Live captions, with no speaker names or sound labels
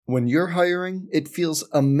When you're hiring, it feels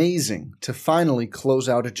amazing to finally close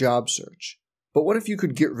out a job search. But what if you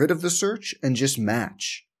could get rid of the search and just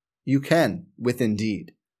match? You can with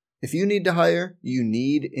Indeed. If you need to hire, you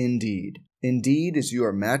need Indeed. Indeed is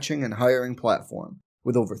your matching and hiring platform.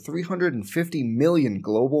 With over 350 million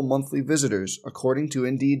global monthly visitors, according to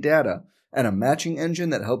Indeed data, and a matching engine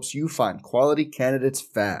that helps you find quality candidates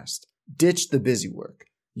fast. Ditch the busy work.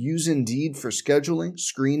 Use Indeed for scheduling,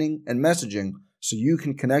 screening, and messaging so you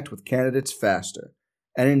can connect with candidates faster.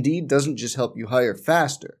 And Indeed doesn't just help you hire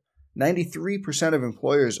faster. 93% of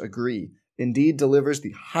employers agree Indeed delivers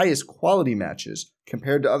the highest quality matches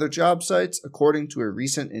compared to other job sites, according to a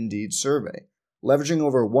recent Indeed survey. Leveraging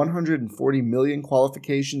over 140 million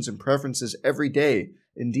qualifications and preferences every day,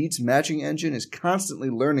 Indeed's matching engine is constantly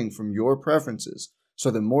learning from your preferences, so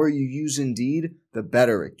the more you use Indeed, the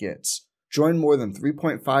better it gets. Join more than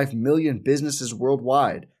 3.5 million businesses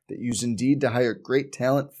worldwide that use Indeed to hire great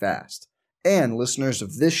talent fast. And listeners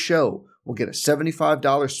of this show will get a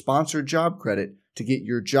 $75 sponsored job credit to get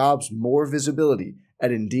your jobs more visibility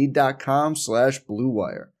at Indeed.com/Blue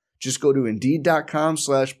Wire. Just go to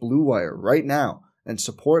Indeed.com/Blue Wire right now and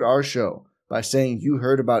support our show by saying you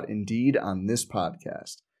heard about Indeed on this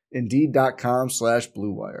podcast.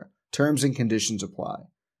 Indeed.com/Blue Wire. Terms and conditions apply.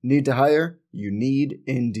 Need to hire? You need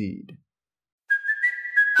Indeed.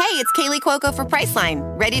 Hey, it's Kaylee Cuoco for Priceline.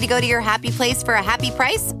 Ready to go to your happy place for a happy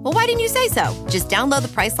price? Well, why didn't you say so? Just download the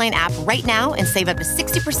Priceline app right now and save up to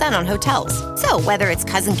 60% on hotels. So whether it's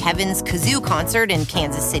Cousin Kevin's Kazoo Concert in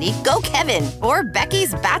Kansas City, go Kevin, or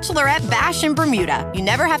Becky's Bachelorette Bash in Bermuda, you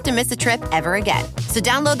never have to miss a trip ever again. So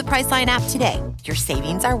download the Priceline app today. Your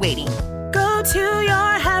savings are waiting. Go to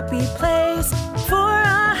your happy place for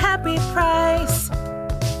a happy price.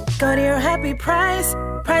 Go to your happy price,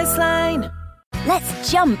 Priceline. Let's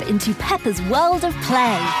jump into Peppa's world of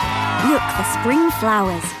play. Look for spring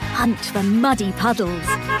flowers, hunt for muddy puddles,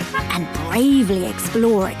 and bravely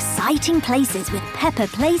explore exciting places with Peppa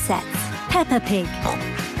playsets. Peppa Pig.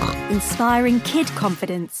 Inspiring kid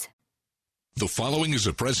confidence. The following is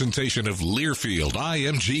a presentation of Learfield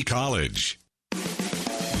IMG College.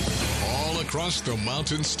 All across the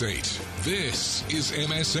Mountain State, this is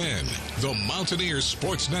MSN, the Mountaineers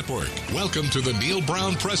Sports Network. Welcome to the Neil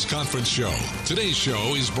Brown Press Conference Show. Today's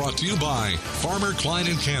show is brought to you by Farmer Klein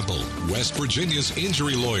 & Campbell, West Virginia's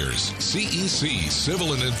injury lawyers, CEC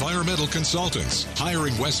Civil and Environmental Consultants,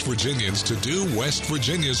 hiring West Virginians to do West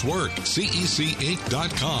Virginia's work.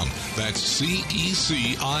 CECinc.com. That's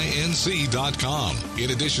CECINC.com.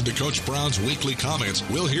 In addition to Coach Brown's weekly comments,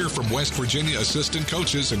 we'll hear from West Virginia assistant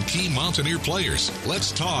coaches and key Mountaineer players.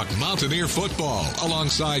 Let's talk Mountaineer football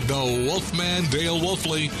alongside the Wolfman Dale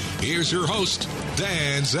Wolfley. Here's your host,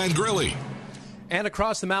 Dan Zangrilli. And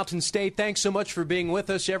across the Mountain State, thanks so much for being with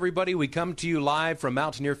us, everybody. We come to you live from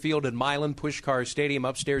Mountaineer Field at Milan Pushkar Stadium,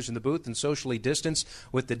 upstairs in the booth and socially distanced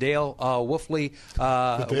with the Dale Wolfley,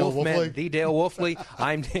 Wolfman, the Dale Wolfley.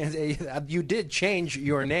 I'm Dan. You did change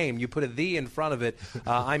your name. You put a "the" in front of it.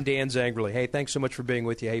 I'm Dan Zangrilli. Hey, thanks so much for being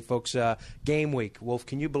with you. Hey, folks, game week. Wolf,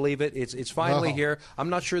 can you believe it? It's finally here. I'm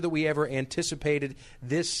not sure that we ever anticipated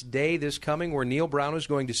this day, this coming, where Neil Brown is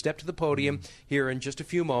going to step to the podium here in just a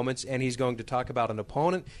few moments, and he's going to talk about an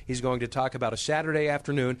opponent. He's going to talk about a Saturday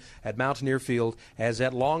afternoon at Mountaineer Field, as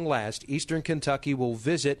at long last, Eastern Kentucky will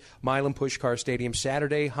visit Milan Pushkar Stadium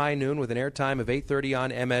Saturday, high noon, with an airtime of 8:30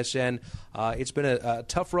 on MSN. It's been a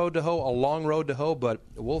tough road to hoe, a long road to hoe, but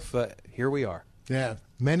Wolf, here we are. Yeah,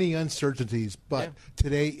 many uncertainties, but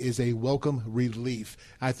today is a welcome relief,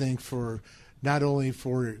 I think, for not only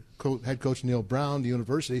for head coach Neil Brown, the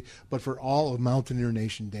university, but for all of Mountaineer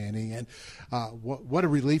Nation, Danny. And what a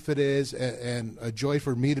relief it is, and a joy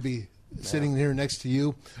for me to be sitting here next to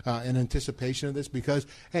you in anticipation of this, because,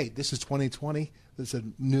 hey, this is 2020. It's a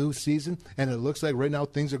new season, and it looks like right now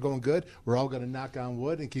things are going good. We're all going to knock on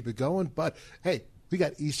wood and keep it going. But, hey, we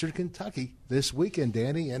got Eastern Kentucky this weekend,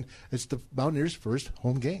 Danny, and it's the Mountaineers' first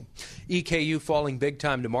home game. EKU falling big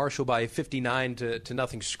time to Marshall by a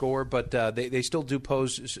 59-0 score, but they still do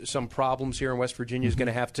pose some problems here, and West Virginia is going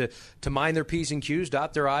to have to mind their P's and Q's,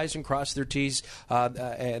 dot their I's and cross their T's,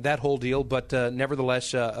 that whole deal. But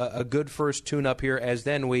nevertheless, a good first tune-up here, as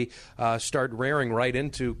then we start rearing right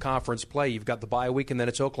into conference play. You've got the bye week, and then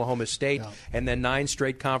it's Oklahoma State, and then 9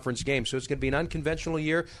 straight conference games. So it's going to be an unconventional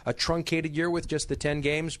year, a truncated year with just the 10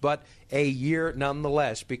 games, but a year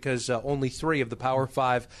nonetheless, because only 3 of the Power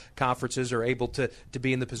 5 conferences are able to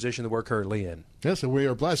be in the position that we're currently in. Yes, and we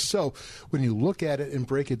are blessed. So when you look at it and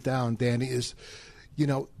break it down, Danny, this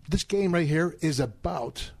game right here is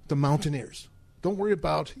about the Mountaineers. don't worry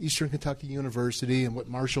about Eastern Kentucky University and what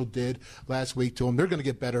Marshall did last week to them. They're going to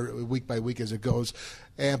get better week by week as it goes.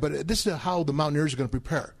 But this is how the Mountaineers are going to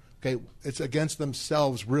prepare. Okay, it's against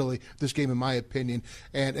themselves, really, this game, in my opinion,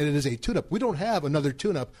 and it is a tune-up. We don't have another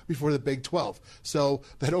tune-up before the Big 12. So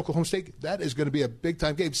that Oklahoma State, that is going to be a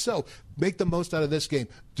big-time game. So make the most out of this game.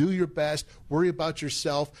 Do your best, worry about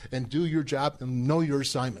yourself, and do your job, and know your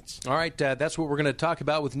assignments. All right, that's what we're going to talk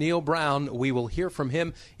about with Neil Brown. We will hear from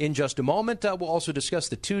him in just a moment. We'll also discuss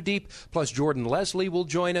the two deep, plus Jordan Leslie will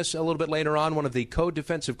join us a little bit later on, one of the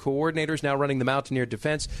co-defensive coordinators now running the Mountaineer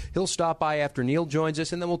defense. He'll stop by after Neil joins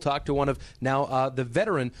us, and then we'll talk to one of now the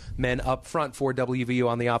veteran men up front for WVU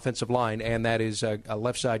on the offensive line, and that is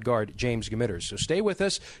left side guard James Gamitters. So stay with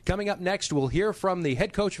us. Coming up next, we'll hear from the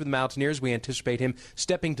head coach of the Mountaineers. We anticipate him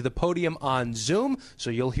stepping to the podium on Zoom, so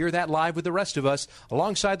you'll hear that live with the rest of us.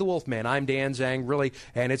 Alongside the Wolfman, I'm Dan Zang, really,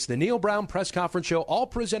 and it's the Neil Brown Press Conference Show, all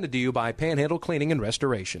presented to you by Panhandle Cleaning and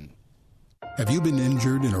Restoration. Have you been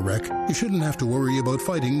injured in a wreck? You shouldn't have to worry about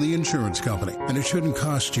fighting the insurance company, and it shouldn't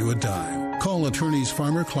cost you a dime. Call attorneys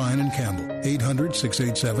Farmer, Klein, and Campbell,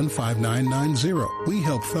 800-687-5990. We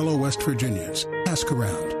help fellow West Virginians. Ask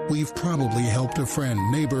around. We've probably helped a friend,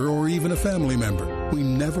 neighbor, or even a family member. We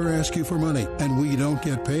never ask you for money, and we don't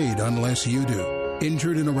get paid unless you do.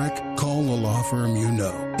 Injured in a wreck? Call the law firm you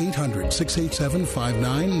know.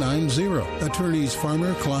 800-687-5990. Attorneys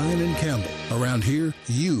Farmer, Klein, and Campbell. Around here,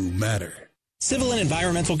 you matter. Civil and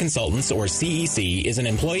Environmental Consultants, or CEC, is an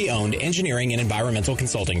employee-owned engineering and environmental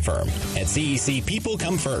consulting firm. At CEC, people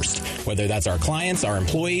come first, whether that's our clients, our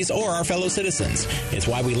employees, or our fellow citizens. It's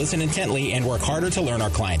why we listen intently and work harder to learn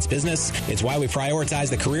our clients' business. It's why we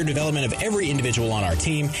prioritize the career development of every individual on our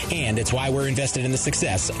team, and it's why we're invested in the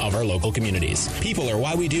success of our local communities. People are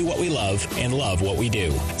why we do what we love and love what we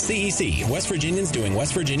do. CEC, West Virginians doing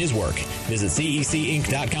West Virginia's work. Visit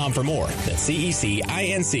cecinc.com for more. That's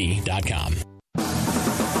cecinc.com.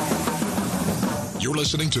 You're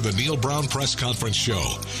listening to the Neil Brown Press Conference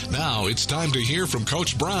Show. Now it's time to hear from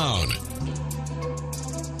Coach Brown.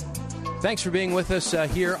 Thanks for being with us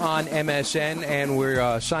here on MSN, and we're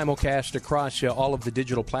simulcast across all of the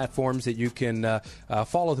digital platforms that you can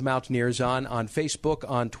follow the Mountaineers on Facebook,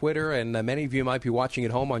 on Twitter, and many of you might be watching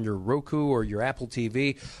at home on your Roku or your Apple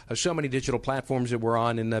TV. So many digital platforms that we're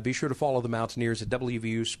on, and be sure to follow the Mountaineers at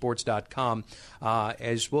WVUsports.com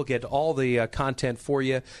as we'll get all the content for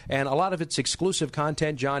you, and a lot of it's exclusive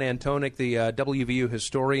content. John Antonik, the WVU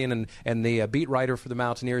historian and the beat writer for the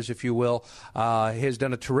Mountaineers, if you will, has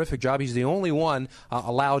done a terrific job. He's the only one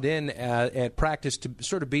allowed in at practice to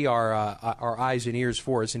sort of be our eyes and ears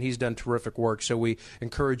for us, and he's done terrific work, so we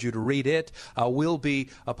encourage you to read it. We'll be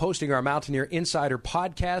posting our Mountaineer Insider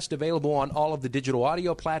podcast, available on all of the digital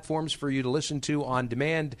audio platforms for you to listen to on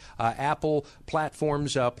demand, Apple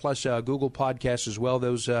platforms, plus Google Podcasts as well.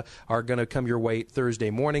 Those are going to come your way Thursday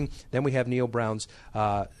morning. Then we have Neil Brown's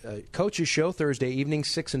Coaches Show Thursday evening,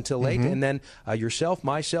 6 until 8, and then yourself,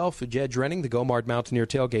 myself, Jed Drenning, the Gomard Mountaineer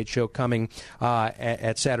Tailgate Show coming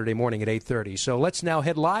at Saturday morning at 8:30. So let's now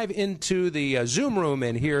head live into the Zoom room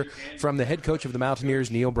and hear from the head coach of the Mountaineers,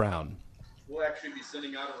 Neil Brown. We'll actually be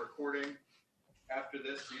sending out a recording after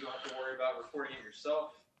this, so you don't have to worry about recording it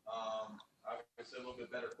yourself. Obviously, a little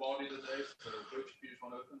bit better quality today. So, Coach, if you just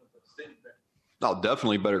want to open the statement there. Oh,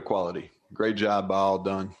 definitely better quality. Great job by all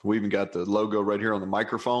done. We even got the logo right here on the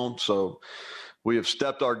microphone. So we have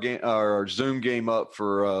stepped our Zoom game up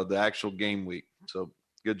for the actual game week. So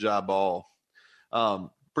good job, all.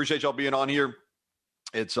 Appreciate y'all being on here.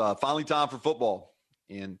 It's finally time for football.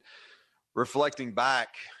 And reflecting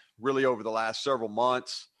back really over the last several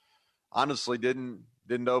months, honestly didn't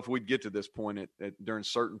know if we'd get to this point during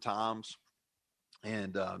certain times,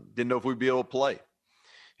 and didn't know if we'd be able to play.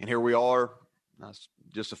 And here we are,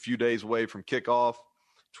 just a few days away from kickoff,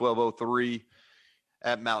 12:03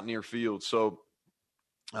 at Mountaineer Field. So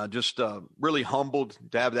just really humbled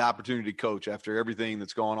to have the opportunity to coach after everything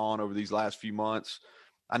that's gone on over these last few months.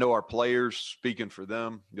 I know our players, speaking for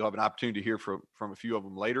them, you'll have an opportunity to hear from a few of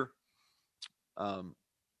them later.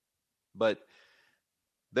 But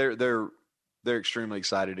they're extremely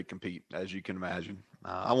excited to compete, as you can imagine.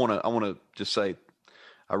 I want to just say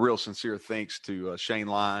a real sincere thanks to Shane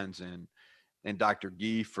Lyons and Dr.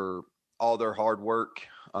 Gee for all their hard work,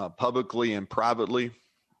 publicly and privately,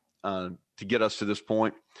 to get us to this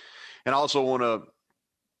point. And I also want to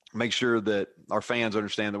make sure that our fans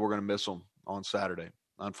understand that we're going to miss them on Saturday.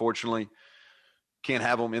 Unfortunately, can't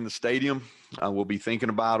have them in the stadium. We'll be thinking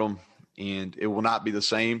about them, and it will not be the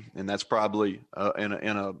same. And that's probably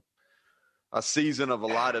in a season of a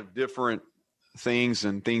lot of different things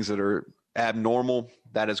and things that are abnormal.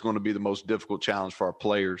 That is going to be the most difficult challenge for our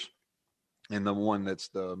players. and the one that's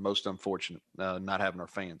the most unfortunate, not having our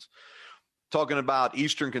fans. Talking about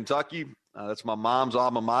Eastern Kentucky, that's my mom's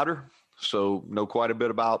alma mater, so know quite a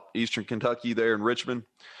bit about Eastern Kentucky there in Richmond,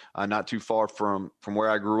 not too far from where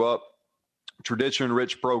I grew up.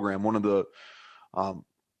 Tradition-rich program, one of the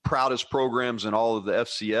proudest programs in all of the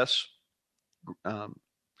FCS.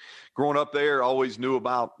 Growing up there, always knew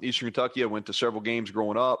about Eastern Kentucky. I went to several games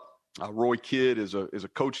growing up. Roy Kidd is a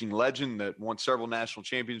coaching legend that won several national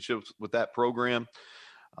championships with that program.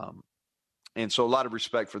 And so a lot of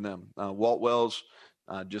respect for them. Walt Wells,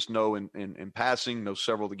 just know in passing, know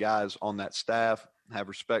several of the guys on that staff, have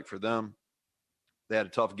respect for them. They had a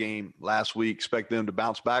tough game last week. Expect them to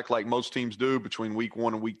bounce back like most teams do between week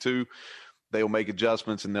 1 and week 2. They'll make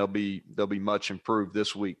adjustments and they'll be much improved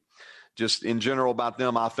this week. Just in general about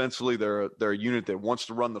them offensively, they're a unit that wants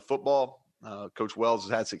to run the football. Coach Wells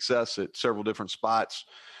has had success at several different spots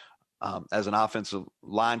as an offensive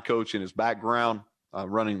line coach in his background,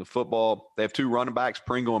 running the football. They have 2 running backs,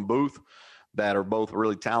 Pringle and Booth, that are both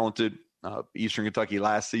really talented. Eastern Kentucky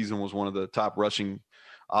last season was one of the top rushing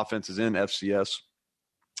offenses in FCS.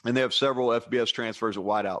 And they have several FBS transfers at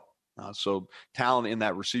wideout. So talent in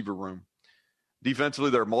that receiver room. Defensively,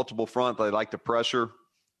 they're multiple front. They like to pressure.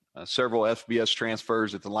 Several FBS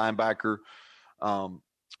transfers at the linebacker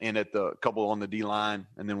and at the couple on the D-line,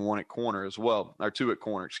 and then 1 at corner as well, or 2 at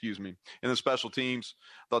corner, excuse me. And the special teams,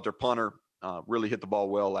 I thought their punter really hit the ball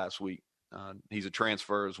well last week. He's a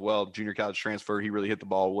transfer as well, junior college transfer. He really hit the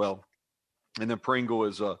ball well. And then Pringle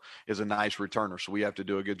is a nice returner, so we have to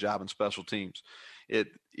do a good job in special teams.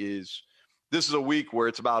 This is a week where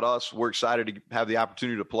it's about us. We're excited to have the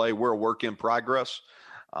opportunity to play. We're a work in progress.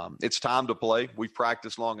 It's time to play. We've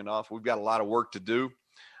practiced long enough. We've got a lot of work to do.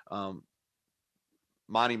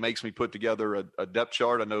 Monty makes me put together a depth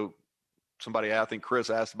chart. I know I think Chris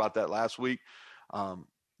asked about that last week.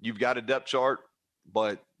 You've got a depth chart,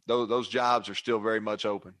 but those jobs are still very much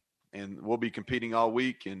open. And we'll be competing all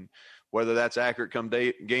week. And whether that's accurate come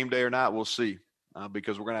game day or not, we'll see.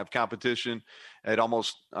 Because we're going to have competition at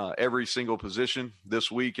almost every single position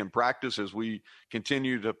this week in practice as we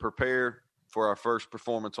continue to prepare for our first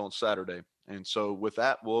performance on Saturday. And so with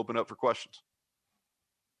that, we'll open up for questions.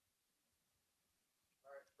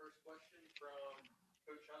 All right, first question from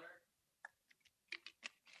Coach Hunter.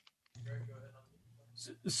 Greg, go ahead.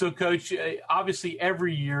 So, Coach, obviously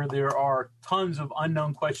every year there are tons of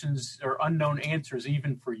unknown questions or unknown answers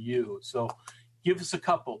even for you. So give us a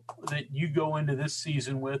couple that you go into this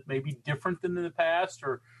season with, maybe different than in the past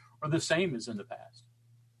or the same as in the past.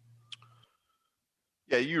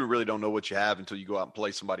 Yeah, you really don't know what you have until you go out and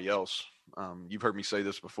play somebody else. You've heard me say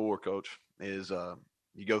this before, Coach, is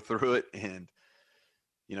you go through it and,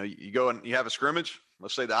 you go and you have a scrimmage.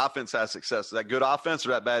 Let's say the offense has success. Is that good offense or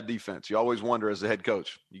that bad defense? You always wonder as the head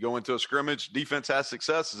coach. You go into a scrimmage, defense has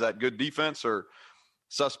success. Is that good defense or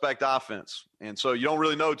suspect offense? And so you don't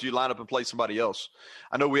really know until you line up and play somebody else.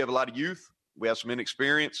 I know we have a lot of youth. We have some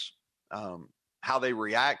inexperience. How they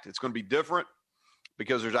react, it's going to be different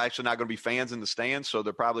because there's actually not going to be fans in the stands, so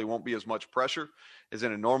there probably won't be as much pressure as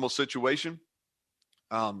in a normal situation.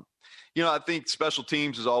 I think special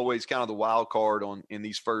teams is always kind of the wild card in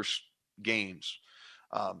these first games.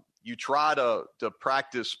 You try to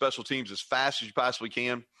practice special teams as fast as you possibly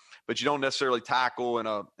can, but you don't necessarily tackle in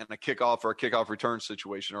a kickoff or a kickoff return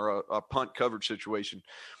situation or a punt coverage situation.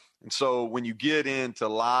 And so when you get into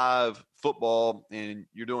live football and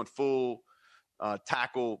you're doing full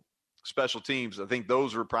tackle special teams, I think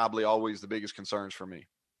those are probably always the biggest concerns for me.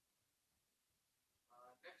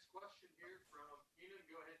 Next question here from Keenan.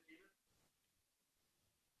 Go ahead,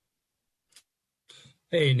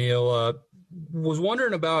 Keenan. Hey, Neil. Was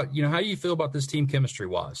wondering about, how you feel about this team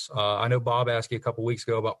chemistry-wise. I know Bob asked you a couple weeks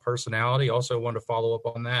ago about personality. Also wanted to follow up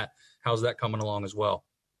on that. How's that coming along as well?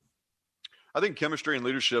 I think chemistry and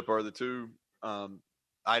leadership are the two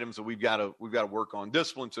items that we've got to work on.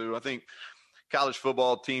 Discipline too. I think college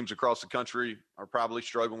football teams across the country are probably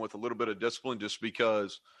struggling with a little bit of discipline just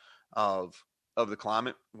because of the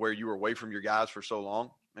climate where you were away from your guys for so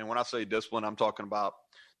long. And when I say discipline, I'm talking about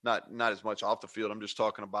not as much off the field. I'm just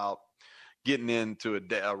talking about getting into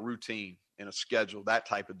a routine and a schedule, that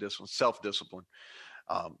type of discipline, self-discipline.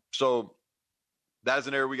 So that's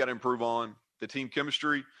an area we got to improve on. The team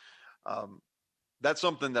chemistry, that's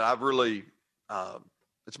something that I've really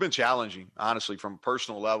it's been challenging, honestly, from a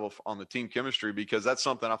personal level on the team chemistry, because that's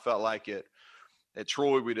something I felt like at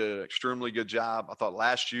Troy we did an extremely good job. I thought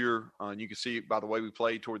last year, and you can see by the way we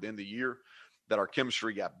played toward the end of the year, that our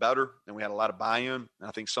chemistry got better and we had a lot of buy-in. And I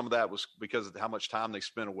think some of that was because of how much time they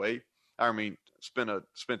spent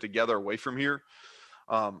together away from here.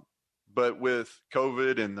 But with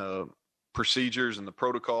COVID and procedures and the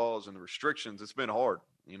protocols and the restrictions, it's been hard.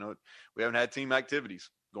 We haven't had team activities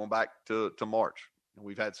going back to March.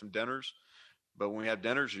 We've had some dinners, but when we have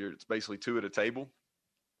dinners, it's basically 2 at a table.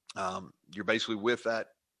 You're basically with that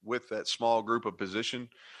small group of position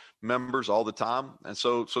members all the time. And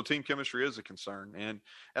so team chemistry is a concern. And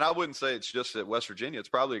I wouldn't say it's just at West Virginia. It's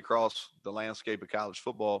probably across the landscape of college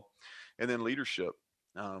football. And then leadership.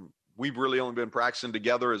 We've really only been practicing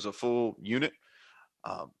together as a full unit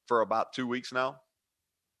for about 2 weeks now.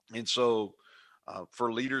 And so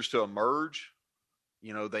for leaders to emerge,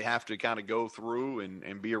 they have to kind of go through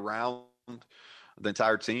and be around the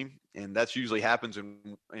entire team. And that's usually happens in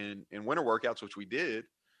winter workouts, which we did.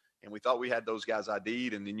 And we thought we had those guys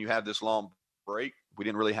ID'd. And then you have this long break. We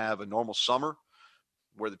didn't really have a normal summer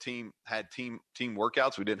where the team had team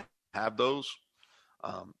workouts. We didn't have those.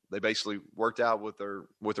 They basically worked out with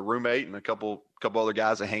a roommate and a couple other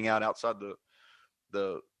guys that hang out outside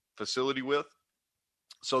the facility with.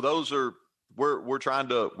 So those are, we're trying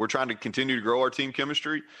to continue to grow our team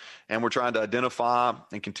chemistry, and we're trying to identify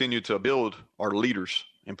and continue to build our leaders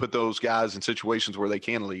and put those guys in situations where they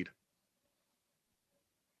can lead.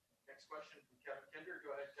 Next question from Kevin Kinder.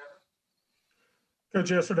 Go ahead, Kevin.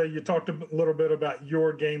 Coach, yesterday you talked a little bit about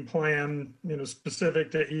your game plan,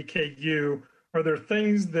 specific to EKU. Are there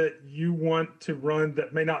things that you want to run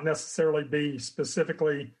that may not necessarily be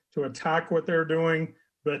specifically to attack what they're doing,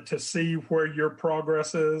 but to see where your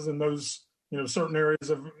progress is in those, certain areas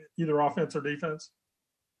of either offense or defense?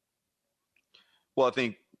 Well, I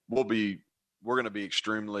think we're going to be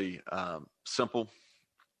extremely simple.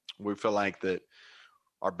 We feel like that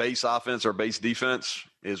our base offense, our base defense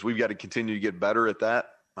is we've got to continue to get better at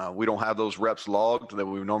that. We don't have those reps logged that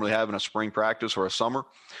we normally have in a spring practice or a summer.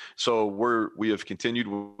 So we have continued.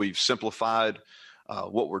 We've simplified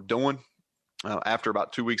what we're doing after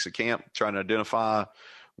about 2 weeks of camp, trying to identify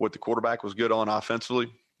what the quarterback was good on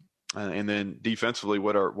offensively, and then defensively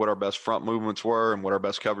what our best front movements were and what our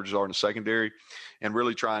best coverages are in the secondary, and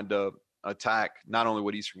really trying to attack not only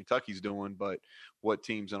what Eastern Kentucky's doing, but what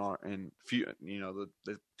teams the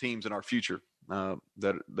teams in our future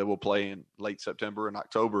that will play in late September and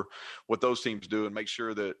October, what those teams do, and make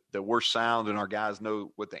sure that we're sound and our guys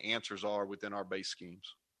know what the answers are within our base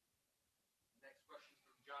schemes. Next question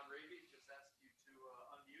from John Ravy. Just ask you to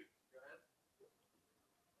unmute. Go ahead.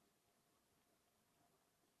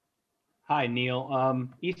 Hi, Neil.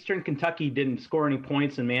 Eastern Kentucky didn't score any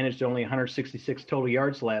points and managed only 166 total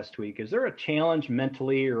yards last week. Is there a challenge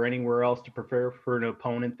mentally or anywhere else to prepare for an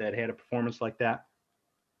opponent that had a performance like that?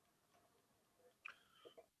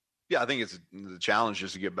 Yeah, I think it's the challenge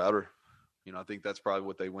is to get better. I think that's probably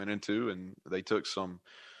what they went into, and they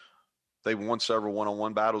won several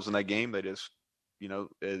one-on-one battles in that game. They just,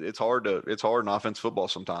 it's hard in offense football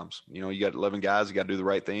sometimes. You got 11 guys, you got to do the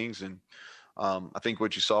right things. And I think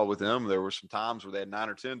what you saw with them, there were some times where they had 9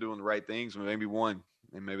 or 10 doing the right things, and maybe one,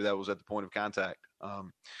 and maybe that was at the point of contact.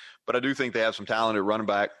 But I do think they have some talent at running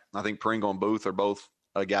back. I think Pringle and Booth are both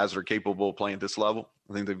guys that are capable of playing at this level.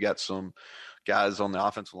 I think they've got some guys on the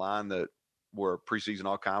offensive line that were preseason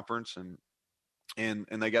all conference, and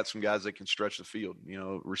they got some guys that can stretch the field.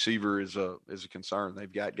 Receiver is a concern.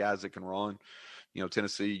 They've got guys that can run.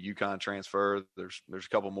 Tennessee, UConn transfer. There's a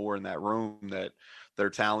couple more in that room that they're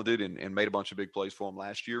talented and made a bunch of big plays for them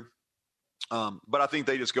last year. But I think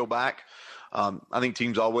they just go back. I think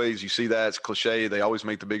teams always, you see that, it's cliche, they always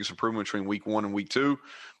make the biggest improvement between week 1 and week 2.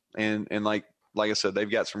 And like I said,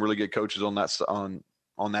 they've got some really good coaches on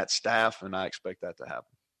that staff, and I expect that to happen.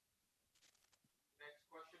 Next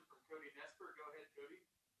question from Cody Nesper. Go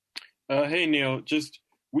ahead, Cody. Hey, Neil.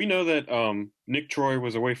 We know that Nick Troy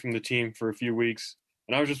was away from the team for a few weeks,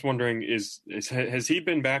 and I was just wondering, has he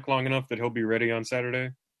been back long enough that he'll be ready on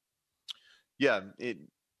Saturday? Yeah,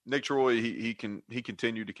 Nick Troy, he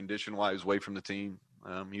continued to condition while he was away from the team.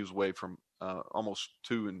 He was away from almost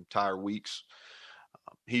 2 entire weeks.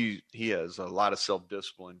 He has a lot of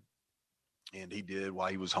self-discipline, and he did while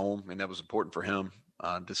he was home, and that was important for him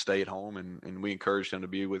to stay at home, and we encouraged him to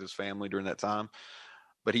be with his family during that time.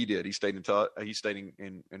 But he did. He stayed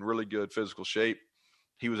in really good physical shape.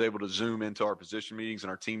 He was able to zoom into our position meetings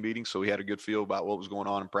and our team meetings, so he had a good feel about what was going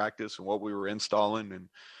on in practice and what we were installing.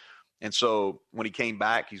 And so when he came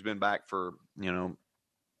back, he's been back for,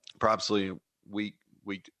 probably week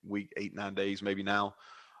 8, 9 days maybe now.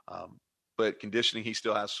 But conditioning, he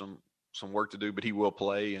still has some work to do, but he will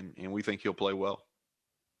play, and we think he'll play well.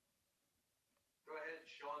 Go ahead,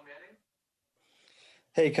 Sean Manning.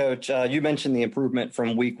 Hey, Coach, you mentioned the improvement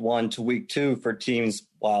from week 1 to week 2 for teams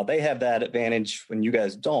while they have that advantage when you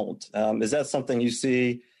guys don't. Is that something you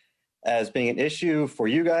see as being an issue for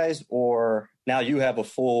you guys, or now you have a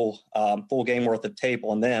full game worth of tape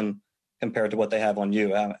on them compared to what they have on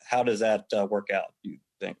you. How does that work out, you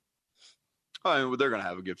think? I mean, they're going to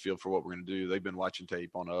have a good feel for what we're going to do. They've been watching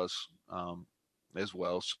tape on us as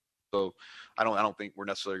well. So I don't think we're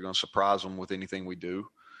necessarily going to surprise them with anything we do.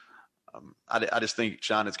 I just think,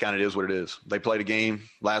 Sean, it's kind of is what it is. They played a game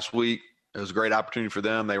last week. It was a great opportunity for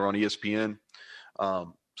them. They were on ESPN.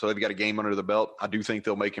 So they've got a game under the belt. I do think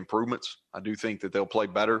they'll make improvements. I do think that they'll play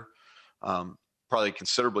better, probably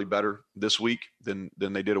considerably better this week than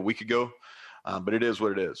they did a week ago. But it is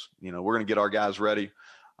what it is. We're going to get our guys ready.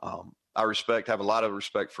 I have a lot of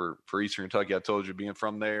respect for Eastern Kentucky. I told you, being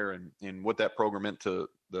from there and what that program meant to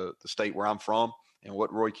the state where I'm from and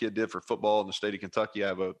what Roy Kidd did for football in the state of Kentucky. I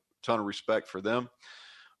have a ton of respect for them.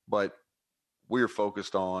 But we are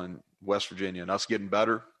focused on West Virginia and us getting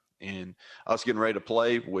better and us getting ready to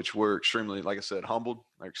play, which we're extremely, like I said, humbled,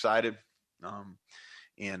 excited.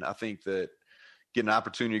 And I think that getting an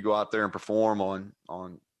opportunity to go out there and perform on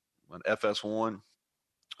FS1,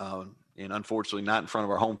 and unfortunately not in front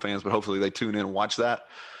of our home fans, but hopefully they tune in and watch that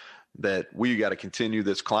we got to continue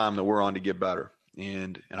this climb that we're on to get better.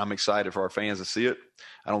 And I'm excited for our fans to see it.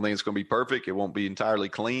 I don't think it's going to be perfect. It won't be entirely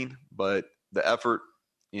clean, but the effort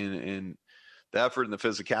and the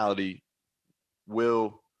physicality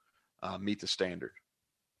will meet the standard.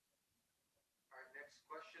 All right, next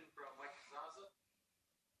question from Mike Zaza.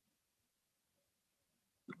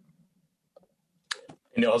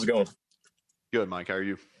 Hey, Neil, how's it going? Good, Mike. How are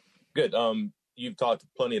you? Good. You've talked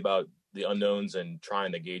plenty about the unknowns and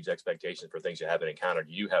trying to gauge expectations for things you haven't encountered.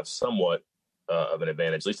 You have somewhat of an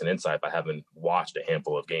advantage, at least an insight, by having watched a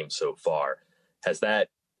handful of games so far. Has that,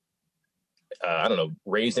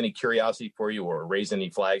 raised any curiosity for you or raised any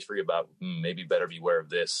flags for you about maybe better beware of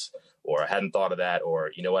this, or I hadn't thought of that,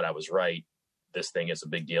 or you know what, I was right. This thing is a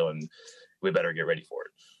big deal and we better get ready for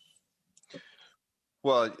it?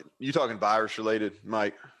 Well, you talking virus related,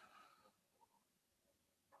 Mike?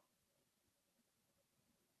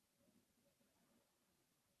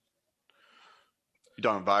 You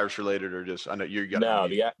talking virus related or just? I know you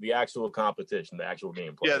got the actual competition, the actual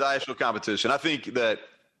gameplay. Yeah, the actual competition. I think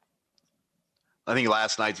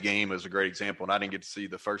last night's game was a great example, and I didn't get to see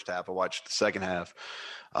the first half. I watched the second half.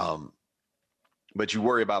 But you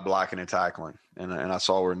worry about blocking and tackling, and I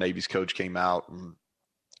saw where Navy's coach came out and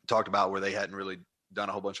talked about where they hadn't really done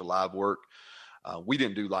a whole bunch of live work. We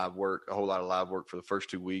didn't do a whole lot of live work for the first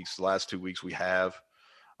 2 weeks. The last 2 weeks we have.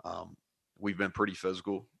 We've been pretty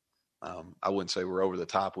physical. I wouldn't say we're over the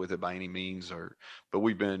top with it by any means, but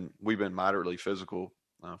we've been moderately physical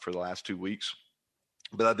for the last 2 weeks.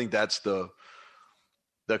 But I think that's the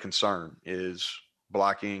concern is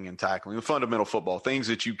blocking and tackling, the fundamental football things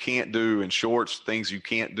that you can't do in shorts, things you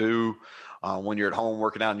can't do when you're at home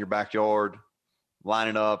working out in your backyard,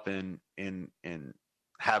 lining up and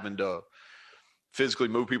having to physically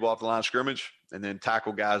move people off the line of scrimmage and then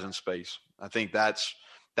tackle guys in space. I think that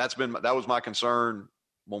was my concern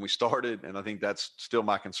when we started, and I think that's still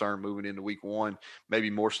my concern moving into week one, maybe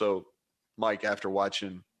more so, Mike, after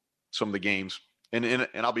watching some of the games. And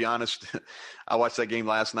I'll be honest, I watched that game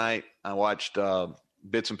last night. I watched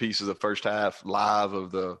bits and pieces of first half live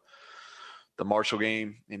of the Marshall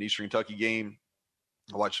game and Eastern Kentucky game.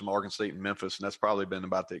 I watched some Oregon State and Memphis, and that's probably been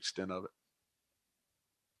about the extent of it.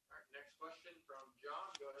 All right, next question from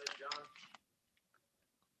John. Go ahead, John.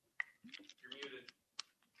 You're muted.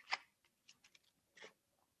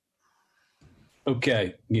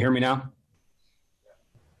 Okay, you hear me now?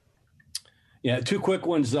 Yeah, two quick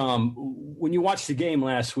ones. When you watched the game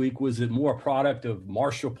last week, was it more a product of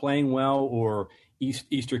Marshall playing well or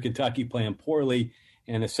Eastern Kentucky playing poorly?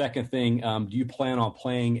 And the second thing, do you plan on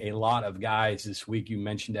playing a lot of guys this week? You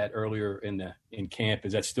mentioned that earlier in camp.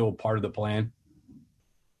 Is that still part of the plan?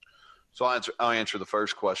 So I'll answer the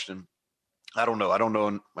first question. I don't know. I don't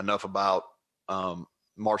know enough about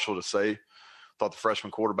Marshall to say. I thought the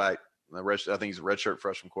freshman quarterback, I think he's a redshirt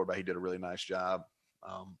freshman quarterback, he did a really nice job.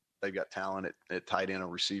 They've got talent at tight end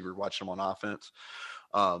and receiver, watching them on offense.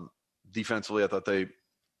 Defensively, I thought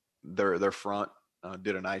their front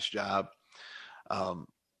did a nice job.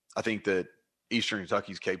 I think that Eastern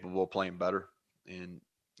Kentucky is capable of playing better. And,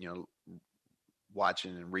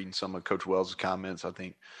 watching and reading some of Coach Wells' comments, I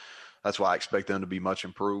think that's why I expect them to be much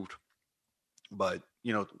improved. But,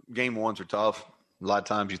 game ones are tough. A lot of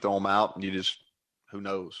times you throw them out and you just – who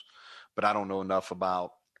knows. But I don't know enough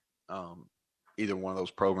about either one of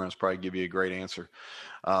those programs. Probably give you a great answer.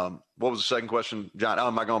 What was the second question, John?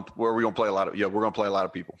 Where are we going to play a lot of? Yeah, we're going to play a lot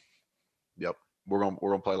of people. Yep, we're going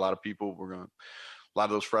to play a lot of people. A lot of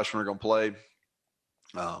those freshmen are going to play.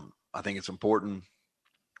 I think it's important.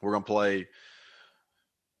 We're going to play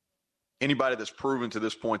anybody that's proven to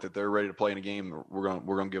this point that they're ready to play in a game, we're going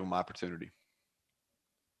to give them opportunity.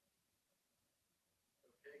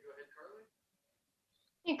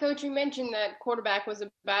 Hey, Coach, you mentioned that quarterback was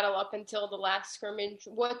a battle up until the last scrimmage.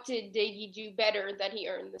 What did Doege do better that he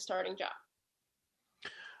earned the starting job?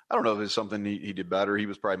 I don't know if it's something he did better. He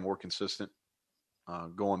was probably more consistent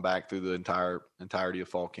going back through the entirety of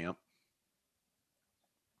fall camp.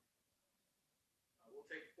 We'll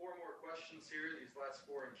take 4 more questions here. These last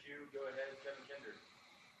 4 in queue. Go ahead, Kevin Kinder.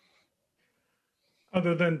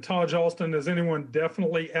 Other than Taj Alston, is anyone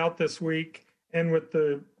definitely out this week? And with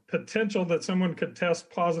the potential that someone could test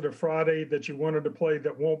positive Friday that you wanted to play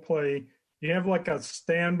that won't play, you have like a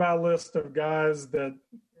standby list of guys that,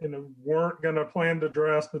 weren't going to plan to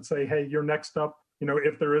dress but say, hey, you're next up,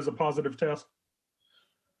 if there is a positive test?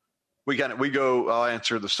 I'll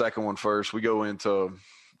answer the second one first. We go into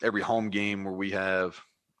every home game where we have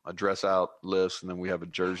a dress out list and then we have a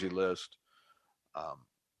jersey list.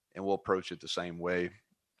 And we'll approach it the same way.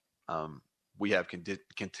 We have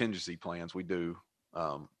contingency plans. We do.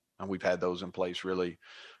 And we've had those in place really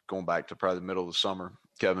going back to probably the middle of the summer,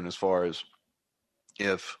 Kevin, as far as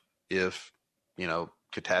if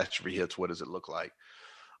catastrophe hits, what does it look like?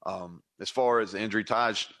 As far as the injury,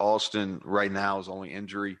 Taj Alston right now is only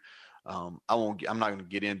injury. I'm not going to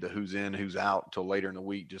get into who's in, who's out until later in the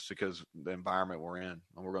week, just because the environment we're in.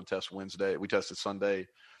 And we're going to test Wednesday. We tested Sunday.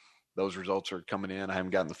 Those results are coming in. I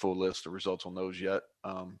haven't gotten the full list of results on those yet.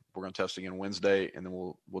 We're going to test again Wednesday, and then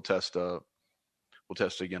we'll test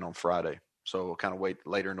again on Friday. So we'll kind of wait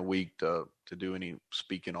later in the week to do any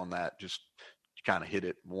speaking on that. Just kind of hit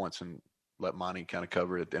it once and let Monty kind of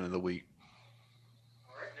cover it at the end of the week.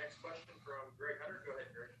 All right, next question from Greg Hunter. Go ahead,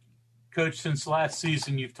 Greg. Coach, since last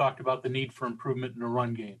season, you've talked about the need for improvement in the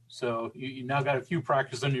run game. So you now got a few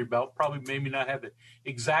practices under your belt. Probably maybe not have an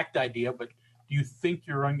exact idea, but do you think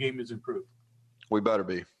your run game is improved? We better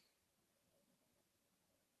be.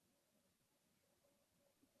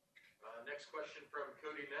 Next question from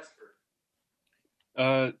Cody Nesper.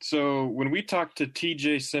 So when we talked to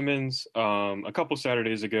TJ Simmons a couple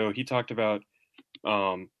Saturdays ago, he talked about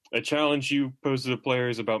a challenge you posed to the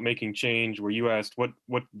players about making change, where you asked what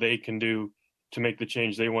they can do to make the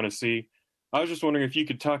change they want to see. I was just wondering if you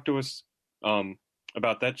could talk to us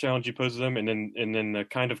about that challenge you posed to them, and then the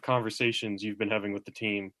kind of conversations you've been having with the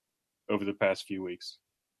team over the past few weeks.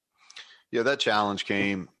 Yeah, that challenge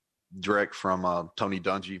came direct from Tony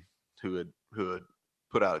Dungy, who had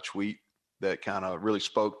put out a tweet that kind of really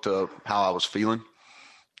spoke to how I was feeling.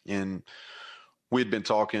 And we've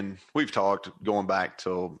talked going back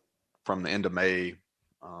till from the end of May.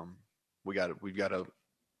 We've got a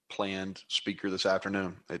planned speaker this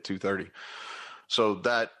afternoon at 2:30. So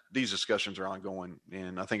these discussions are ongoing.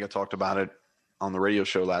 And I think I talked about it on the radio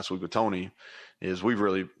show last week with Tony, is we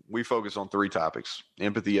focus on 3 topics: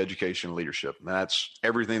 empathy, education, leadership. And that's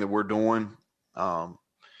everything that we're doing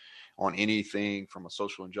on anything from a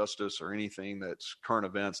social injustice or anything that's current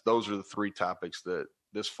events. Those are the 3 topics that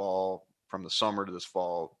this fall, from the summer to this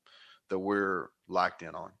fall, that we're locked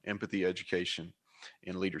in on: empathy, education,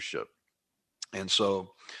 and leadership. And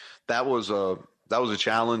so that was a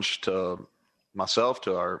challenge to myself,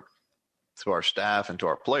 to our staff, and to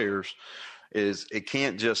our players. Is it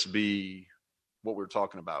can't just be what we're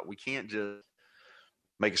talking about. We can't just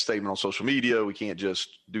make a statement on social media. We can't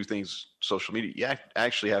just do things social media. You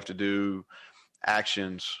actually have to do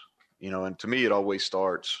actions, and to me, it always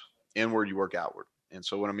starts inward, you work outward. And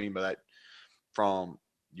so what I mean by that, from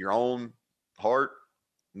your own heart,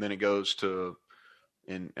 and then it goes to,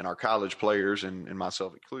 in our college players and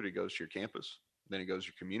myself included, it goes to your campus, then it goes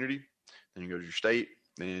to your community, then it goes to your state,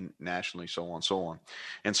 then nationally, so on, so on.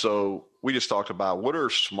 And so we just talked about what are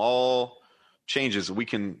small changes that we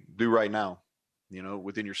can do right now,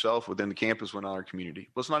 within yourself, within the campus, within our community.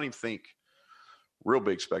 Let's not even think real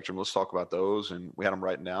big spectrum. Let's talk about those. And we had them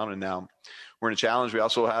written down. And now we're in a challenge. We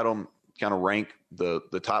also had them kind of rank the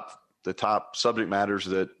top subject matters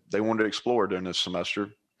that they wanted to explore during this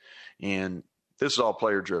semester. And this is all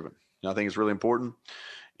player driven. And I think it's really important.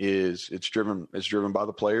 It's driven by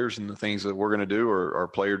the players, and the things that we're going to do are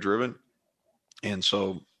player driven. And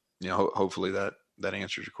so, hopefully that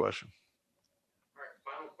answers your question. All right,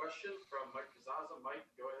 final question from Mike Piazza. Mike,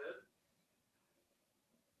 go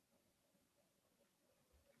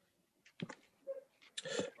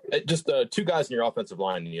ahead. Just 2 guys in your offensive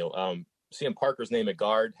line, Neil. Seeing Parker's name at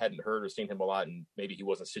guard, hadn't heard or seen him a lot, and maybe he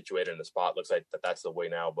wasn't situated in the spot. Looks like that's the way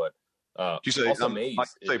now. But did you say, also Mays,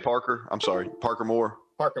 say Parker? I'm sorry, Parker Moore.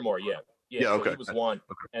 Parker Moore, yeah. So okay. He was one,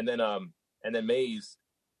 okay. And then Mays,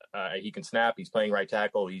 he can snap. He's playing right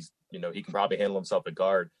tackle. He can probably handle himself at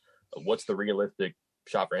guard. What's the realistic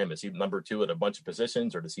shot for him? Is he number 2 at a bunch of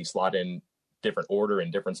positions, or does he slot in different order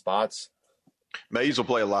in different spots? Mays will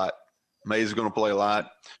play a lot. Mays is going to play a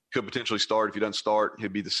lot. Could potentially start. If he doesn't start, he'll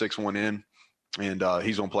be the 6th one in, and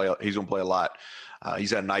he's going to play. He's going to play a lot.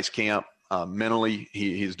 He's had a nice camp. Mentally,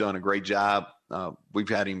 he's done a great job. We've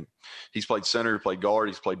had him. He's played center, played guard.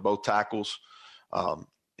 He's played both tackles,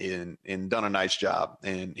 and done a nice job.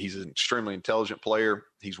 And he's an extremely intelligent player.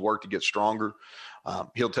 He's worked to get stronger.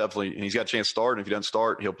 He'll definitely, and he's got a chance to start. And if he doesn't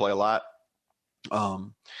start, he'll play a lot.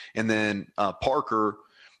 And then Parker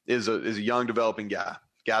is a young developing guy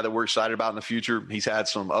that we're excited about in the future. He's had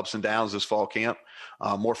some ups and downs this fall camp,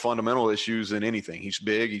 more fundamental issues than anything. He's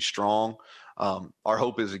big, he's strong. Our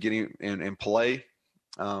hope is to get him in play.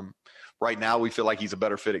 Right now, we feel like he's a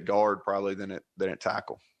better fit at guard probably than at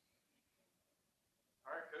tackle.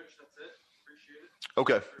 All right, Coach, that's it. Appreciate it.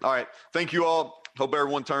 Okay. All right. Thank you all. Hope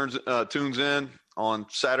everyone tunes in on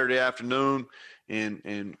Saturday afternoon,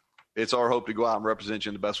 and it's our hope to go out and represent you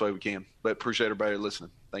in the best way we can. But appreciate everybody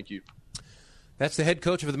listening. Thank you. That's the head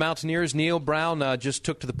coach of the Mountaineers, Neal Brown, just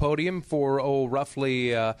took to the podium for,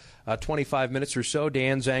 roughly 25 minutes or so.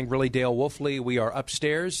 Dan Zangrilli, Dale Wolfley. We are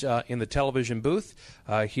upstairs in the television booth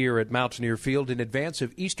here at Mountaineer Field in advance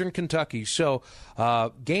of Eastern Kentucky. So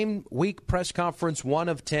game week press conference 1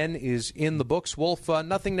 of 10 is in the books. Wolf,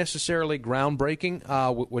 nothing necessarily groundbreaking.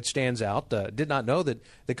 What stands out, did not know that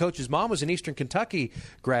the coach's mom was an Eastern Kentucky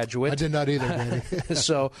graduate. I did not either, Danny.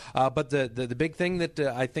 So, but the big thing that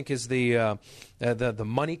I think is the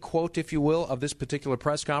money quote, if you will, of this particular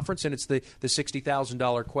press conference, and it's the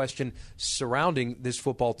 $60,000 question surrounding this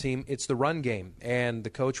football team. It's the run game, and the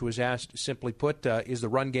coach was asked, simply put, is the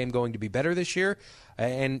run game going to be better this year?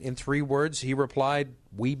 And in 3 words, he replied,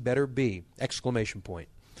 "We better be!" Exclamation point.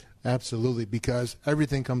 Absolutely, because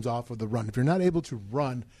everything comes off of the run. If you're not able to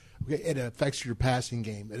run, okay, it affects your passing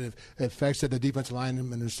game. It affects the defensive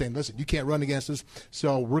linemen are saying, listen, you can't run against us,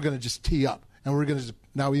 so we're going to just tee up. And we're going to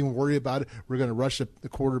not even worry about it. We're going to rush the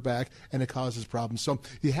quarterback, and it causes problems. So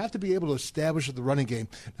you have to be able to establish the running game.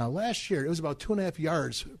 Now, last year, it was about 2.5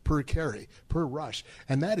 yards per carry, per rush,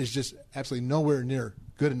 and that is just absolutely nowhere near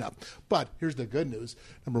good enough. But here's the good news.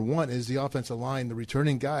 Number 1 is the offensive line, the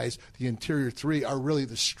returning guys, the interior 3 are really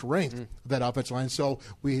the strength of that offensive line. So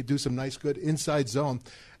we do some nice, good inside zone.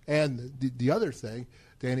 And the other thing,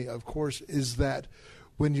 Danny, of course, is that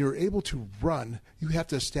when you're able to run, you have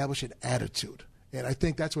to establish an attitude. And I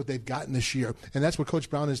think that's what they've gotten this year. And that's what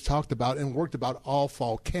Coach Brown has talked about and worked about all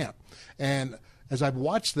fall camp. And as I've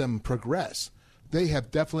watched them progress, they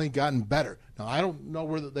have definitely gotten better. Now, I don't know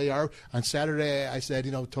where they are. On Saturday, I said,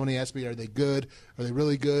 Tony asked me, are they good? Are they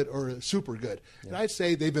really good or super good? Yeah. And I'd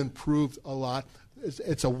say they've improved a lot.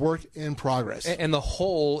 It's a work in progress. And the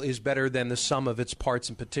whole is better than the sum of its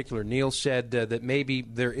parts in particular. Neal said that maybe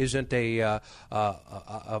there isn't a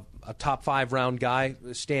top 5 round guy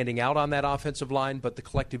standing out on that offensive line, but the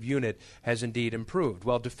collective unit has indeed improved.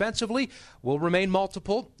 Well, defensively will remain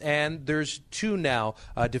multiple, and there's 2 now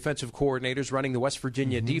defensive coordinators running the West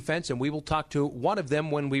Virginia defense, and we will talk to one of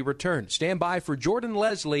them when we return. Stand by for Jordan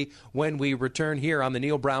Leslie when we return here on the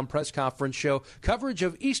Neal Brown Press Conference Show. Coverage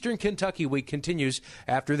of Eastern Kentucky Week continues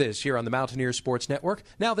after this here on the Mountaineer Sports Network.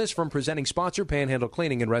 Now this from presenting sponsor, Panhandle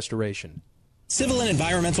Cleaning and Restoration. Civil and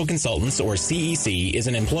Environmental Consultants, or CEC, is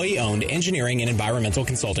an employee-owned engineering and environmental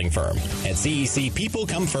consulting firm. At CEC, people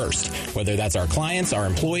come first, whether that's our clients, our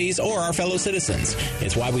employees, or our fellow citizens.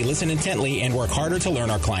 It's why we listen intently and work harder to learn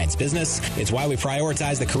our clients' business. It's why we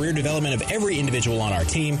prioritize the career development of every individual on our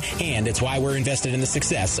team, and it's why we're invested in the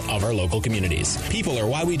success of our local communities. People are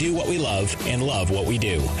why we do what we love and love what we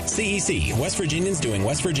do. CEC, West Virginians doing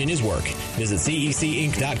West Virginia's work. Visit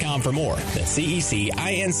cecinc.com for more. That's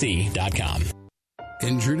cecinc.com.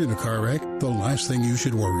 Injured in a car wreck? The last thing you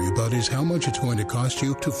should worry about is how much it's going to cost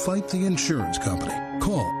you to fight the insurance company.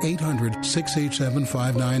 Call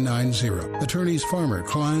 800-687-5990. Attorneys Farmer,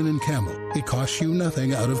 Klein, and Campbell. It costs you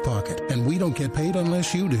nothing out of pocket, and we don't get paid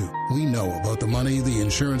unless you do. We know about the money the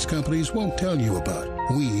insurance companies won't tell you about.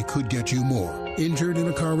 We could get you more. Injured in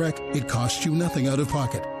a car wreck? It costs you nothing out of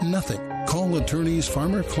pocket. Nothing. Call attorneys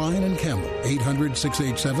Farmer, Klein, and Campbell.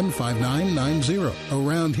 800-687-5990.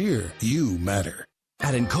 Around here, you matter.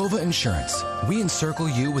 At Encova Insurance, we encircle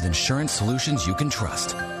you with insurance solutions you can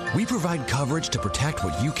trust. We provide coverage to protect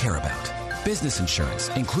what you care about. Business insurance,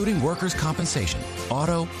 including workers' compensation,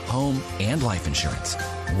 auto, home, and life insurance.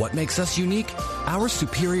 What makes us unique? Our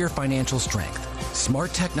superior financial strength,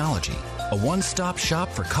 smart technology, a one-stop shop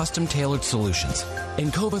for custom-tailored solutions.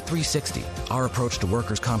 Encova 360, our approach to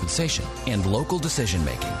workers' compensation and local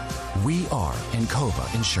decision-making. We are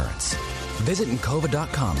Encova Insurance. Visit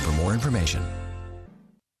Encova.com for more information.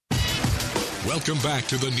 Welcome back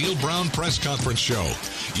to the Neil Brown Press Conference Show.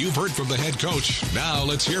 You've heard from the head coach. Now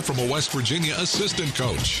let's hear from a West Virginia assistant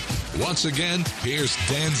coach. Once again, here's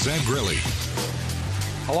Dan Zangrilli.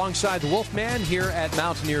 Alongside the Wolfman here at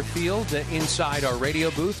Mountaineer Field, inside our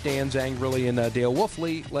radio booth, Dan Zangrilli and Dale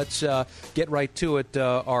Wolfley. Let's get right to it.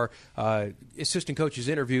 Our assistant coach's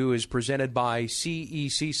interview is presented by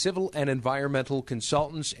CEC Civil and Environmental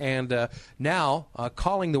Consultants, and now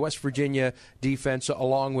calling the West Virginia defense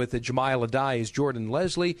along with Jemiah Adai is Jordan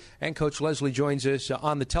Leslie, and Coach Leslie joins us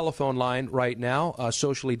on the telephone line right now,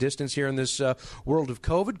 socially distanced here in this world of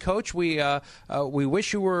COVID. Coach, we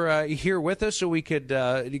wish you were here with us so we could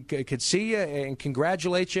see you and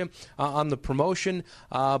congratulate you on the promotion.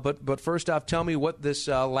 But first off, tell me what this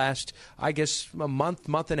last, I guess,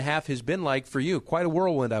 month and a half has been like for you. Quite a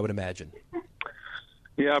whirlwind, I would imagine.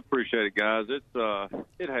 Yeah, I appreciate it, guys. It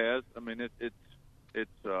has. I mean, it's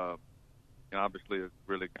obviously it's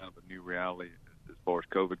really kind of a new reality as far as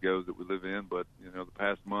COVID goes that we live in. But the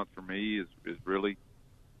past month for me is really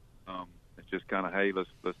it's just kind of, hey, let's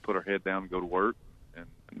put our head down and go to work, and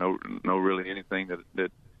no really anything that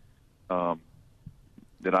I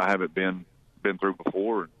haven't been through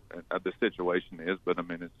before. And the situation is, but I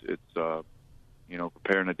mean, it's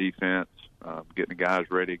preparing the defense, getting the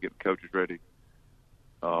guys ready, getting the coaches ready,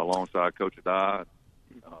 alongside Coach Adai.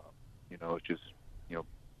 It's just,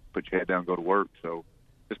 put your head down and go to work. So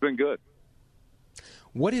it's been good.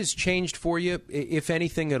 What has changed for you, if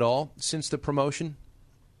anything at all, since the promotion?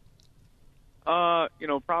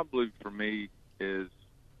 Probably for me is,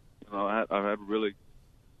 I've had really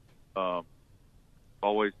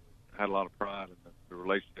always had a lot of pride in the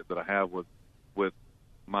relationship that I have with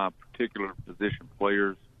my particular position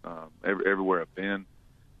players everywhere I've been.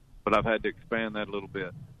 But I've had to expand that a little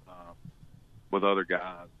bit with other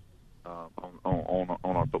guys on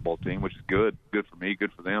our football team, which is good for me,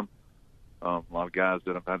 good for them. A lot of guys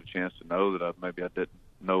that I've had a chance to know that I didn't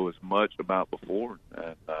know as much about before.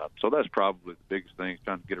 And so that's probably the biggest thing, is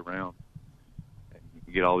trying to get around and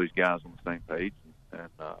get all these guys on the same page. And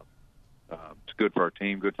it's good for our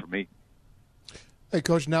team, good for me. Hey,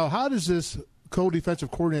 Coach, now how does this co-defensive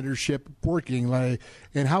coordinatorship working,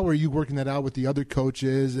 and how are you working that out with the other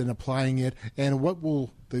coaches and applying it, and what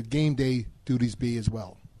will the game day duties be as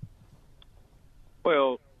well?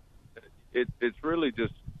 Well, it's really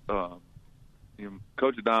just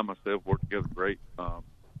Coach Adai and myself work together great.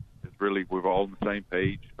 It's really, we're all on the same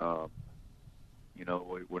page. We're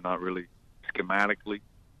not really schematically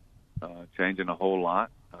changing a whole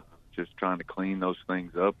lot, just trying to clean those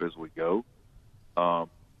things up as we go.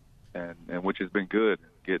 And which has been good.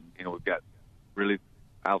 We've got really,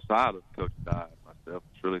 outside of Coach Adai and myself,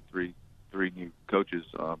 it's really three new coaches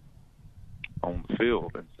on the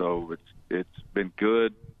field, and so it's been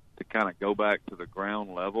good to kind of go back to the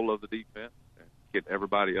ground level of the defense and get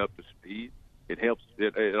everybody up to speed. It helps.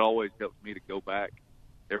 It always helps me to go back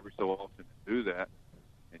every so often and do that,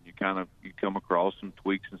 and you come across some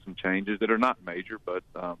tweaks and some changes that are not major, but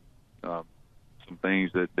some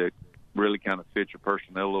things that really kind of fit your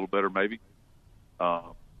personnel a little better, maybe.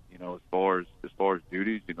 As far as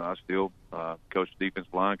duties, I still coach the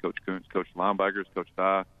defensive line, Coach Kuntz, coach linebackers, Coach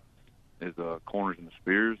Dye is corners and the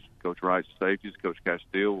spears, Coach Wright's safeties, Coach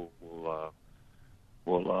Castile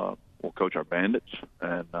will coach our bandits,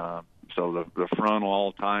 and so the front will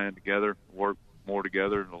all tie in together, work more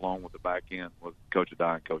together, along with the back end with Coach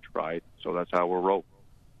Adai and Coach Wright. So that's how we're rolling.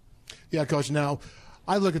 Yeah, Coach. Now,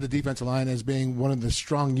 I look at the defensive line as being one of the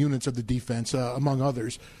strong units of the defense, among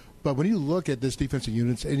others. But when you look at this defensive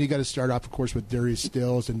units, and you got to start off, of course, with Darius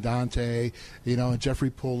Stills and Dante, and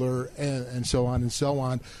Jeffrey Puller, and so on and so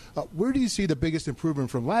on. Where do you see the biggest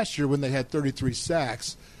improvement from last year when they had 33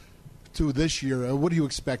 sacks to this year? What are you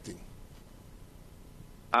expecting?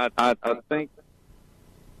 I think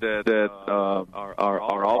that our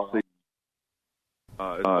offseason,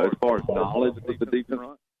 as far as knowledge of the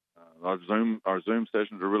defense, our Zoom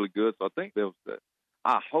sessions are really good. So I think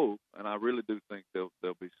I hope, and I really do think there'll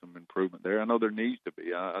be some improvement there. I know there needs to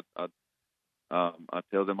be. I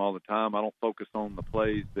tell them all the time, I don't focus on the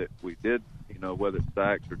plays that we did, whether it's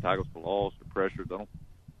sacks or tackles for loss or pressures. I don't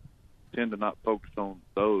tend to not focus on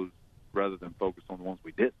those rather than focus on the ones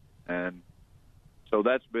we did. And so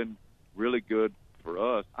that's been really good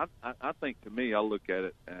for us. I think, to me, I look at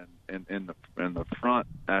it and in the front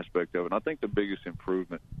aspect of it, I think the biggest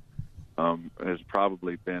improvement has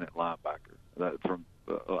probably been at linebacker.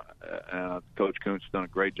 Coach Kuntz has done a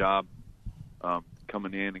great job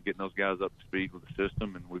coming in and getting those guys up to speed with the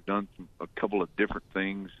system, and we've done a couple of different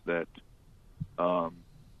things that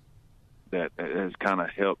has kind of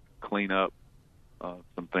helped clean up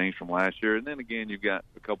some things from last year. And then again, you've got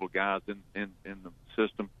a couple of guys in the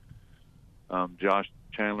system. Josh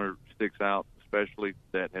Chandler sticks out, especially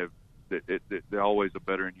that they're always a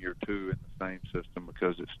better in year two in the same system,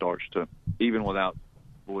 because it starts to, even without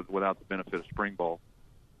the benefit of spring ball,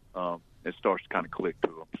 it starts to kind of click to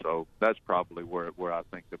them. So that's probably where I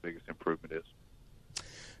think the biggest improvement is.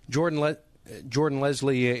 Jordan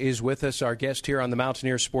Leslie is with us, our guest here on the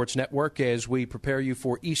Mountaineer Sports Network, as we prepare you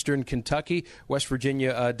for Eastern Kentucky, West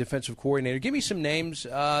Virginia defensive coordinator. Give me some names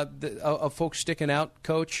of folks sticking out,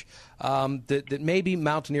 Coach, that maybe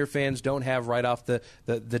Mountaineer fans don't have right off the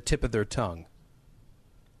tip of their tongue.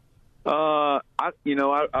 I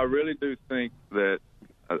really do think that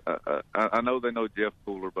I know they know Jeff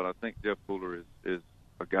Pooler, but I think Jeff Pooler is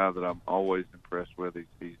a guy that I'm always impressed with.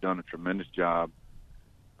 He's done a tremendous job.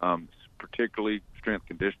 Particularly strength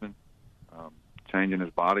conditioning, changing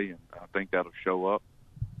his body, and I think that'll show up.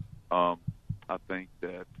 I think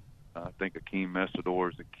Akeem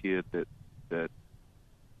Mesidor is a kid that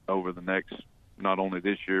over the next, not only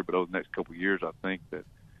this year but over the next couple of years, I think that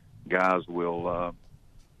fans will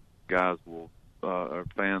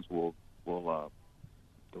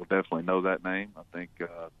definitely know that name. I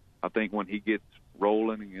think when he gets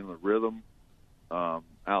rolling in the rhythm,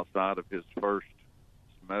 outside of his first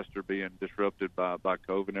semester being disrupted by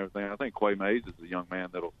COVID and everything, I think Quay Mays is a young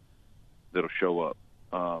man that'll show up.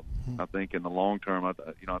 I think in the long term, I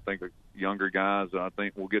think younger guys I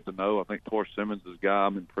think we'll get to know. I think Tor Simmons is a guy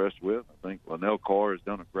I'm impressed with. I think Linnell Carr has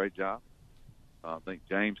done a great job. I think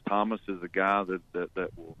James Thomas is a guy that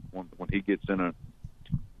will, when he gets in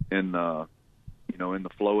the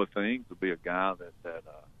flow of things, will be a guy that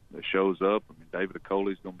shows up. I mean, David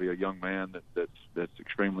Okole is going to be a young man that's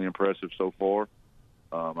extremely impressive so far.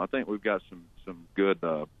 I think we've got some good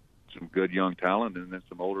young talent, and then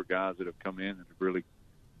some older guys that have come in and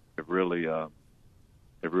have really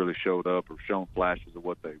showed up or shown flashes of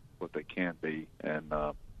what they can be, and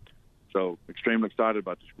so extremely excited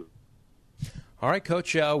about this group. All right,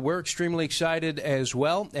 Coach, we're extremely excited as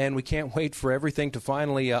well, and we can't wait for everything to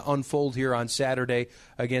finally unfold here on Saturday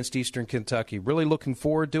against Eastern Kentucky. Really looking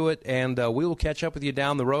forward to it, and we will catch up with you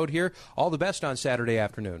down the road here. All the best on Saturday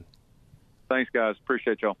afternoon. Thanks, guys.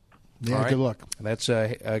 Appreciate y'all. Yeah, all right. Good luck. That's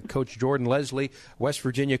Coach Jordan Leslie, West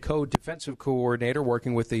Virginia co-defensive coordinator,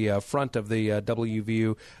 working with the front of the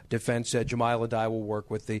WVU defense. Jamilah Dye will work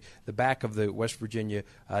with the back of the West Virginia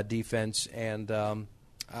defense, and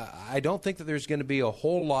I don't think that there's going to be a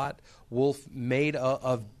whole lot, Wolf, made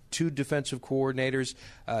of two defensive coordinators.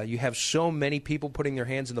 You have so many people putting their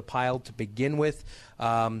hands in the pile to begin with.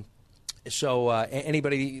 So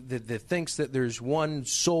anybody that thinks that there's one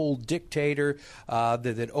sole dictator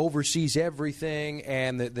that oversees everything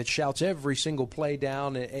and that shouts every single play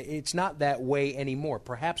down, it's not that way anymore.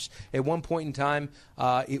 Perhaps at one point in time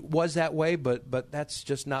it was that way, but that's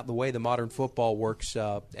just not the way the modern football works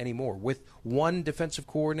anymore, with one defensive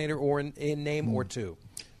coordinator or in name or two.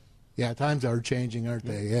 Yeah, times are changing, aren't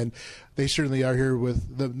they? And they certainly are here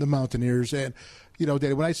with the Mountaineers. And,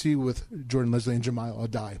 Danny, when I see with Jordan Leslie and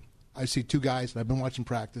Jamilah Dye, I see two guys, and I've been watching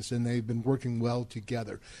practice, and they've been working well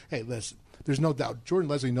together. Hey, listen, there's no doubt Jordan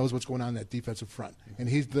Leslie knows what's going on in that defensive front, and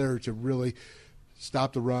he's there to really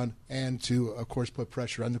stop the run and to, of course, put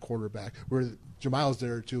pressure on the quarterback, where Jamilah's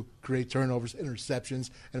there to create turnovers, interceptions,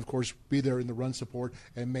 and, of course, be there in the run support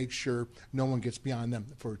and make sure no one gets beyond them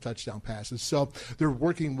for touchdown passes. So they're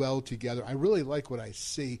working well together. I really like what I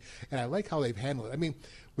see, and I like how they've handled it. I mean,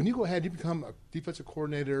 when you go ahead, you become a defensive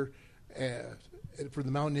coordinator for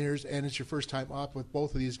the Mountaineers, and it's your first time up with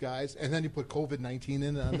both of these guys, and then you put COVID-19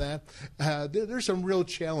 in on that. There's some real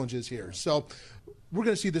challenges here. So we're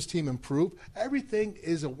going to see this team improve. Everything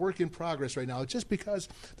is a work in progress right now, just because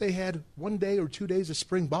they had 1 day or 2 days of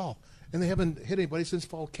spring ball, and they haven't hit anybody since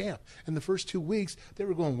fall camp. In the first 2 weeks, they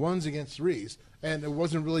were going ones against threes, and it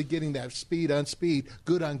wasn't really getting that speed on speed,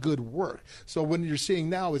 good on good work. So what you're seeing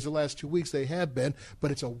now is the last 2 weeks they have been,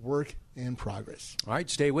 but it's a work in progress. All right,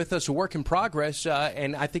 stay with us. A work in progress,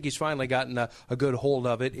 and I think he's finally gotten a good hold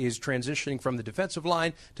of it, is transitioning from the defensive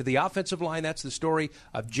line to the offensive line. That's the story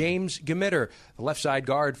of James Gmitter. The left side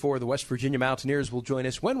guard for the West Virginia Mountaineers will join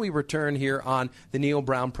us when we return here on the Neil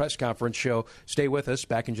Brown Press Conference Show. Stay with us.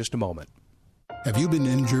 Back in just a moment. Have you been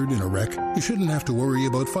injured in a wreck? You shouldn't have to worry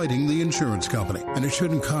about fighting the insurance company, and it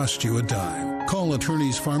shouldn't cost you a dime. Call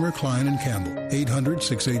attorneys Farmer, Klein, and Campbell,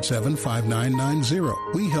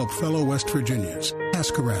 800-687-5990. We help fellow West Virginians.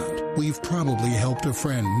 Ask around. We've probably helped a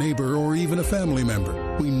friend, neighbor, or even a family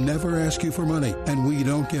member. We never ask you for money, and we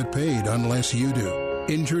don't get paid unless you do.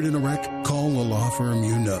 Injured in a wreck? Call the law firm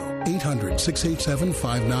you know.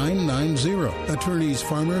 800-687-5990. Attorneys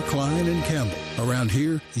Farmer, Klein, and Campbell. Around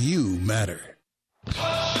here, you matter.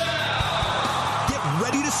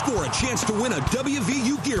 Ready to score a chance to win a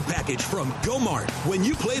WVU gear package from GoMart when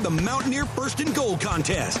you play the Mountaineer First and Goal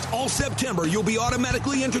contest. All September, you'll be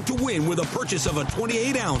automatically entered to win with a purchase of a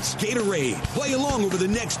 28-ounce Gatorade. Play along over the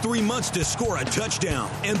next 3 months to score a touchdown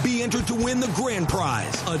and be entered to win the grand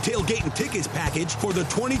prize, a tailgate and tickets package for the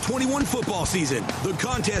 2021 football season. The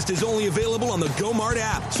contest is only available on the GoMart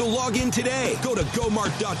app, so log in today. Go to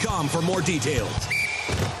GoMart.com for more details.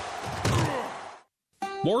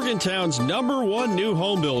 Morgantown's #1 new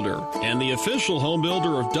home builder and the official home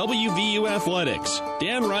builder of WVU Athletics,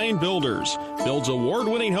 Dan Ryan Builders, builds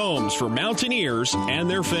award-winning homes for Mountaineers and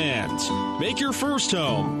their fans. Make your first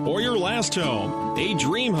home or your last home a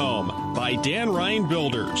dream home by Dan Ryan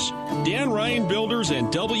Builders. Dan Ryan Builders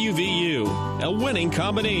and WVU, a winning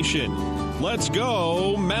combination. Let's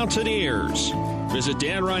go, Mountaineers. Visit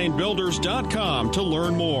DanRyanBuilders.com to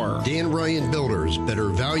learn more. Dan Ryan Builders, better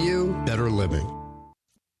value, better living.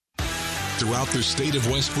 Throughout the state of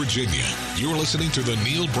West Virginia, you're listening to the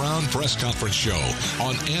Neil Brown Press Conference Show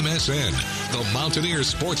on MSN, the Mountaineer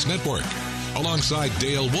Sports Network. Alongside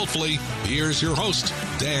Dale Wolfley, here's your host,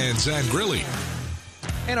 Dan Zangrilli.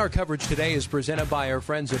 And our coverage today is presented by our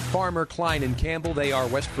friends at Farmer, Klein, and Campbell. They are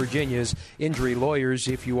West Virginia's injury lawyers.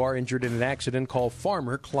 If you are injured in an accident, call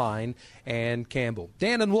Farmer, Klein, and Campbell.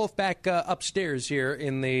 Dan and Wolf back upstairs here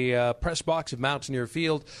in the press box of Mountaineer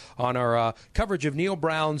Field on our coverage of Neil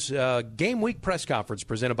Brown's Game Week press conference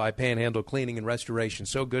presented by Panhandle Cleaning and Restoration.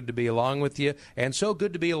 So good to be along with you, and so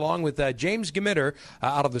good to be along with James Gmitter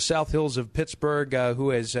out of the South Hills of Pittsburgh,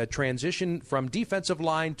 who has transitioned from defensive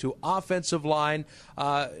line to offensive line.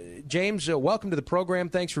 James, welcome to the program.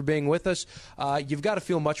 Thanks for being with us. You've got to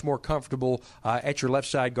feel much more comfortable at your left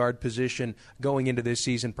side guard position going into this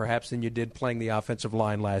season, perhaps, than you did playing the offensive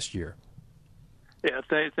line last year. Yeah,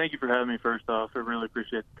 thank you for having me, first off. I really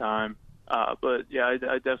appreciate the time. But, yeah,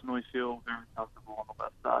 I definitely feel very comfortable on the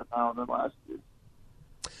left side now than last year.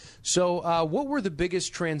 So what were the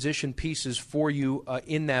biggest transition pieces for you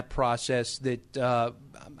in that process that I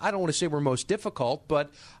don't want to say were most difficult,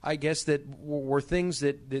 but I guess that were things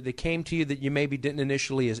that came to you that you maybe didn't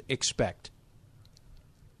initially expect?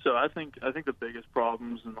 So I think the biggest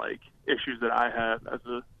problems and issues that I had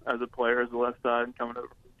as a player, as a left side and coming over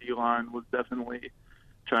from D-line was definitely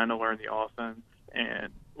trying to learn the offense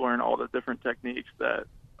and learn all the different techniques that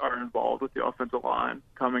are involved with the offensive line.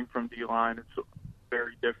 Coming from D-line, it's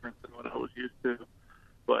very different than what I was used to.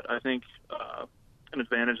 But I think an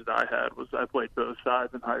advantage that I had was I played both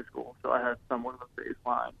sides in high school, so I had somewhat of a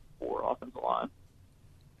baseline for offensive line.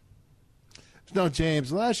 Now,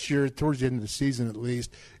 James, last year, towards the end of the season at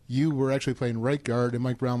least, you were actually playing right guard and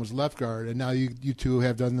Mike Brown was left guard, and now you two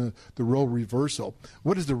have done the role reversal.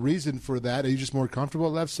 What is the reason for that? Are you just more comfortable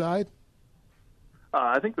at left side?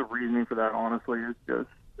 I think the reasoning for that, honestly, is just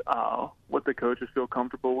what the coaches feel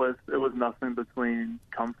comfortable with. It was nothing between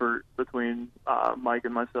comfort between Mike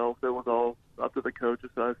and myself. It was all up to the coaches.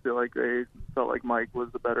 So I feel like they felt like Mike was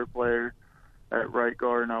the better player at right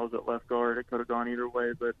guard and I was at left guard. It could have gone either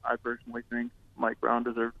way, but I personally think Mike Brown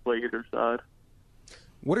deserved to play either side.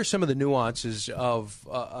 What are some of the nuances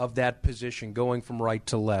of that position going from right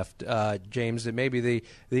to left, James, that maybe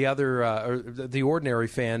the other or the ordinary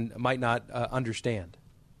fan might not understand?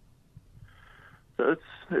 So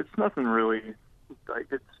it's nothing really.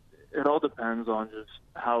 It all depends on just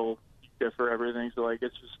how you differ everything. So it's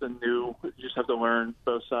just you just have to learn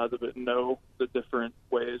both sides of it and know the different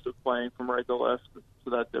ways of playing from right to left.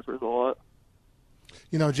 So that differs a lot.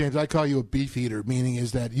 You know, James, I call you a beef eater, meaning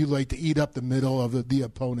is that you like to eat up the middle of the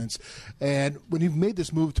opponents. And when you've made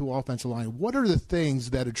this move to offensive line, what are the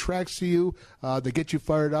things that attracts you, that get you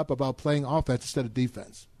fired up about playing offense instead of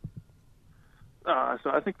defense? So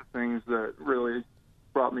I think the things that really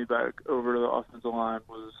brought me back over to the offensive line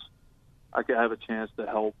was I could have a chance to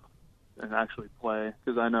help and actually play.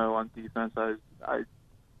 Because I know on defense I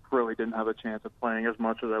really didn't have a chance of playing as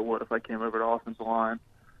much as I would if I came over to offensive line.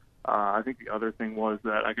 I think the other thing was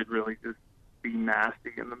that I could really just be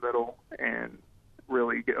nasty in the middle and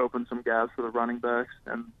really open some gaps for the running backs.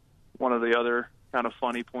 And one of the other kind of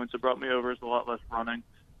funny points that brought me over is a lot less running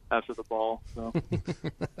after the ball. So.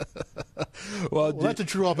 well, that's a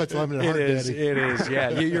true offensive lineman. It is.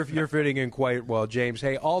 Yeah, you're fitting in quite well, James.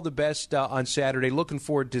 Hey, all the best on Saturday. Looking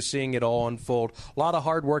forward to seeing it all unfold. A lot of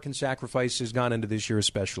hard work and sacrifice has gone into this year,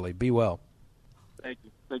 especially. Be well. Thank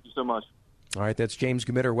you. Thank you so much. All right, that's James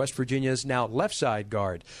Gmitter, West Virginia's now left side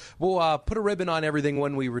guard. We'll put a ribbon on everything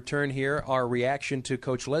when we return here. Our reaction to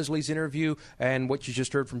Coach Leslie's interview and what you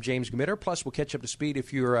just heard from James Gmitter. Plus, we'll catch up to speed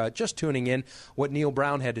if you're just tuning in, what Neal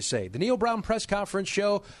Brown had to say. The Neal Brown Press Conference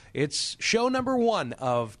Show, it's show number 1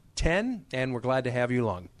 of 10, and we're glad to have you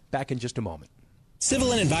along. Back in just a moment.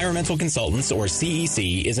 Civil and Environmental Consultants, or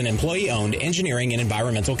CEC, is an employee-owned engineering and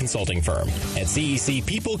environmental consulting firm. At CEC,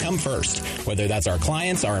 people come first, whether that's our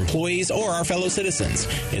clients, our employees, or our fellow citizens.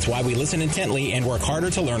 It's why we listen intently and work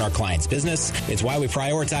harder to learn our clients' business. It's why we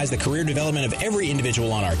prioritize the career development of every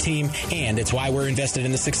individual on our team, and it's why we're invested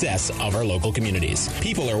in the success of our local communities.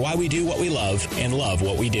 People are why we do what we love and love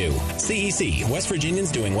what we do. CEC, West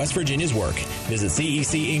Virginians doing West Virginia's work. Visit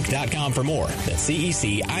cecinc.com for more. That's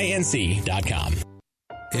cecinc.com.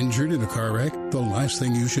 Injured in a car wreck? The last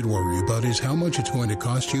thing you should worry about is how much it's going to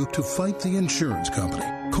cost you to fight the insurance company.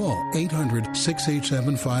 Call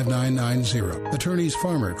 800-687-5990. Attorneys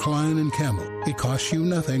Farmer, Klein, and Campbell. It costs you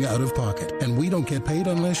nothing out of pocket, and we don't get paid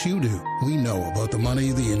unless you do. We know about the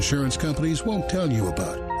money the insurance companies won't tell you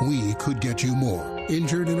about. We could get you more.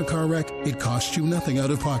 Injured in a car wreck? It costs you nothing out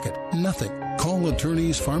of pocket. Nothing. Call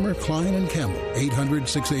attorneys Farmer, Klein, and Campbell.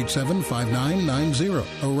 800-687-5990.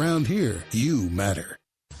 Around here, you matter.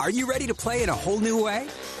 Are you ready to play in a whole new way?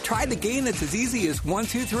 Try the game that's as easy as 1,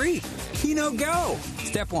 2, 3. Keno Go.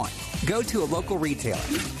 Step 1, go to a local retailer.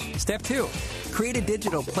 Step 2, create a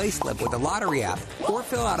digital play slip with a lottery app or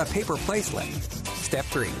fill out a paper play slip. Step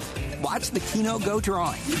 3, watch the Keno Go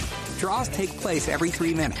drawing. Draws take place every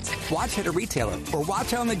 3 minutes. Watch at a retailer or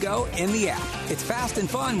watch on the go in the app. It's fast and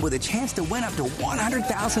fun with a chance to win up to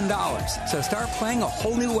 $100,000. So start playing a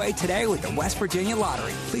whole new way today with the West Virginia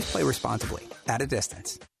Lottery. Please play responsibly, at a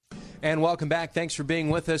distance. And welcome back. Thanks for being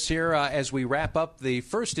with us here as we wrap up the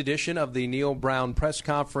first edition of the Neal Brown Press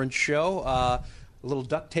Conference Show. A little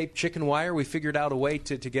duct tape chicken wire. We figured out a way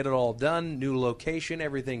to get it all done. New location.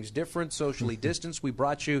 Everything's different. Socially distanced. We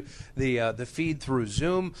brought you the feed through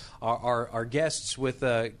Zoom. Our guests with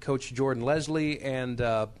Coach Jordan Leslie and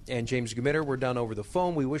James Gmitter were done over the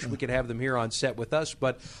phone. We wish we could have them here on set with us,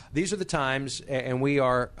 but these are the times, and we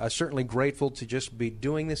are certainly grateful to just be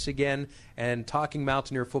doing this again and talking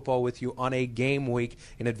Mountaineer football with you on a game week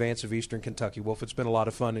in advance of Eastern Kentucky. Wolf, it's been a lot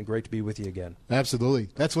of fun and great to be with you again. Absolutely.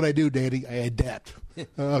 That's what I do, Danny. I adapt.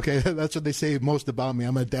 Okay, that's what they say most about me.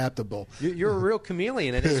 I'm adaptable. You're a real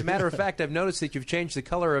chameleon, and as a matter of fact, I've noticed that you've changed the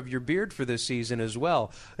color of your beard for this season as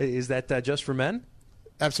well. Is that just for men?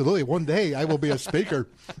 Absolutely. One day I will be a speaker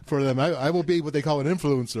for them. I will be what they call an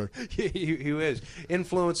influencer. He is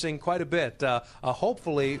influencing quite a bit.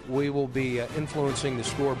 Hopefully we will be influencing the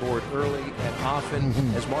scoreboard early and often.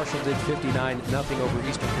 As Marshall did 59-0 over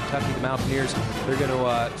Eastern Kentucky, the Mountaineers, they're going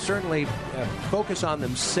to certainly focus on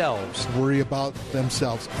themselves. Worry about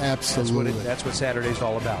themselves. Absolutely. That's what Saturday's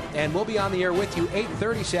all about. And we'll be on the air with you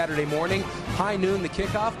 8:30 Saturday morning, high noon the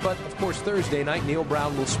kickoff. But, of course, Thursday night, Neal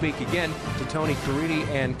Brown will speak again to Tony Caridi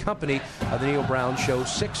and company of the Neal Brown Show,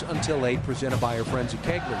 6 until 8, presented by our friends at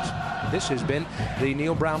Kegler's. This has been the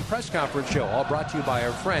Neal Brown Press Conference Show, all brought to you by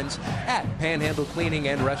our friends at Panhandle Cleaning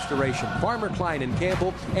and Restoration, Farmer, Klein &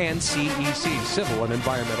 Campbell, and CEC, Civil and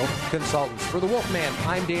Environmental Consultants. For the Wolfman,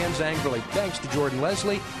 I'm Dan Zangerli. Thanks to Jordan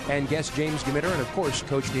Leslie and guest James Gmitter and, of course,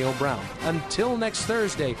 Coach Neal Brown. Until this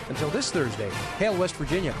Thursday, hail West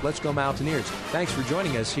Virginia. Let's go Mountaineers. Thanks for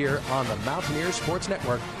joining us here on the Mountaineers Sports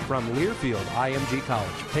Network from Learfield IMG College.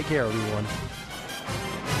 Take care, everyone.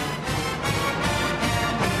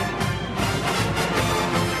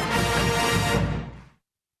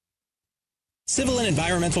 Civil and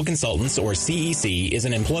Environmental Consultants, or CEC, is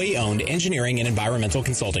an employee-owned engineering and environmental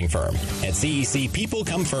consulting firm. At CEC, people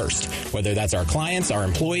come first, whether that's our clients, our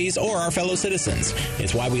employees, or our fellow citizens.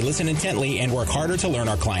 It's why we listen intently and work harder to learn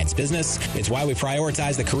our clients' business. It's why we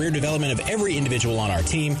prioritize the career development of every individual on our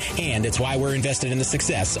team, and it's why we're invested in the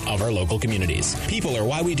success of our local communities. People are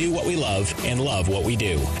why we do what we love and love what we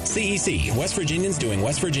do. CEC, West Virginians doing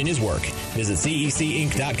West Virginia's work. Visit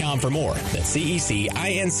cecinc.com for more. That's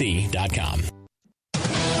cecinc.com.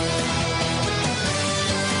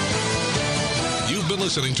 You've been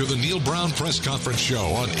listening to the Neal Brown Press Conference Show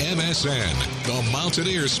on MSN, the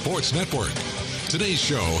Mountaineer Sports Network. Today's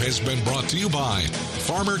show has been brought to you by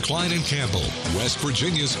Farmer, Klein & Campbell, West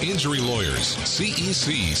Virginia's injury lawyers,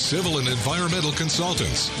 CEC, Civil and Environmental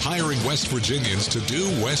Consultants, hiring West Virginians to do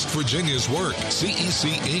West Virginia's work,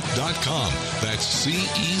 cecinc.com. That's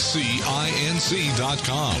cecinc.com.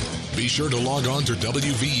 Be sure to log on to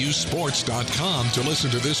WVUsports.com to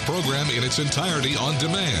listen to this program in its entirety on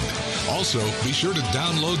demand. Also, be sure to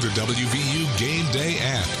download the WVU Game Day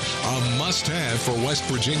app, a must-have for West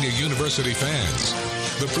Virginia University fans.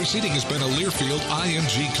 The proceeding has been a Learfield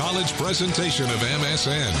IMG College presentation of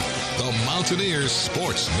MSN, the Mountaineers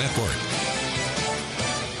Sports Network.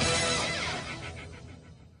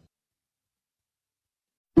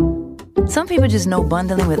 Some people just know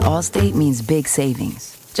bundling with Allstate means big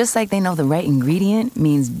savings. Just like they know the right ingredient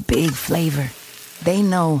means big flavor. They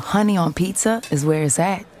know honey on pizza is where it's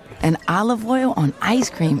at. And olive oil on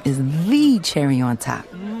ice cream is the cherry on top.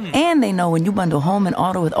 And they know when you bundle home and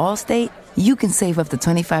auto with Allstate, you can save up to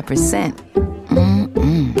 25%.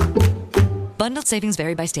 Bundled savings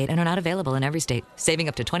vary by state and are not available in every state. Saving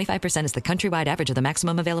up to 25% is the countrywide average of the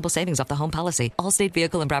maximum available savings off the home policy. Allstate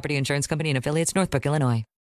Vehicle and Property Insurance Company and affiliates, Northbrook, Illinois.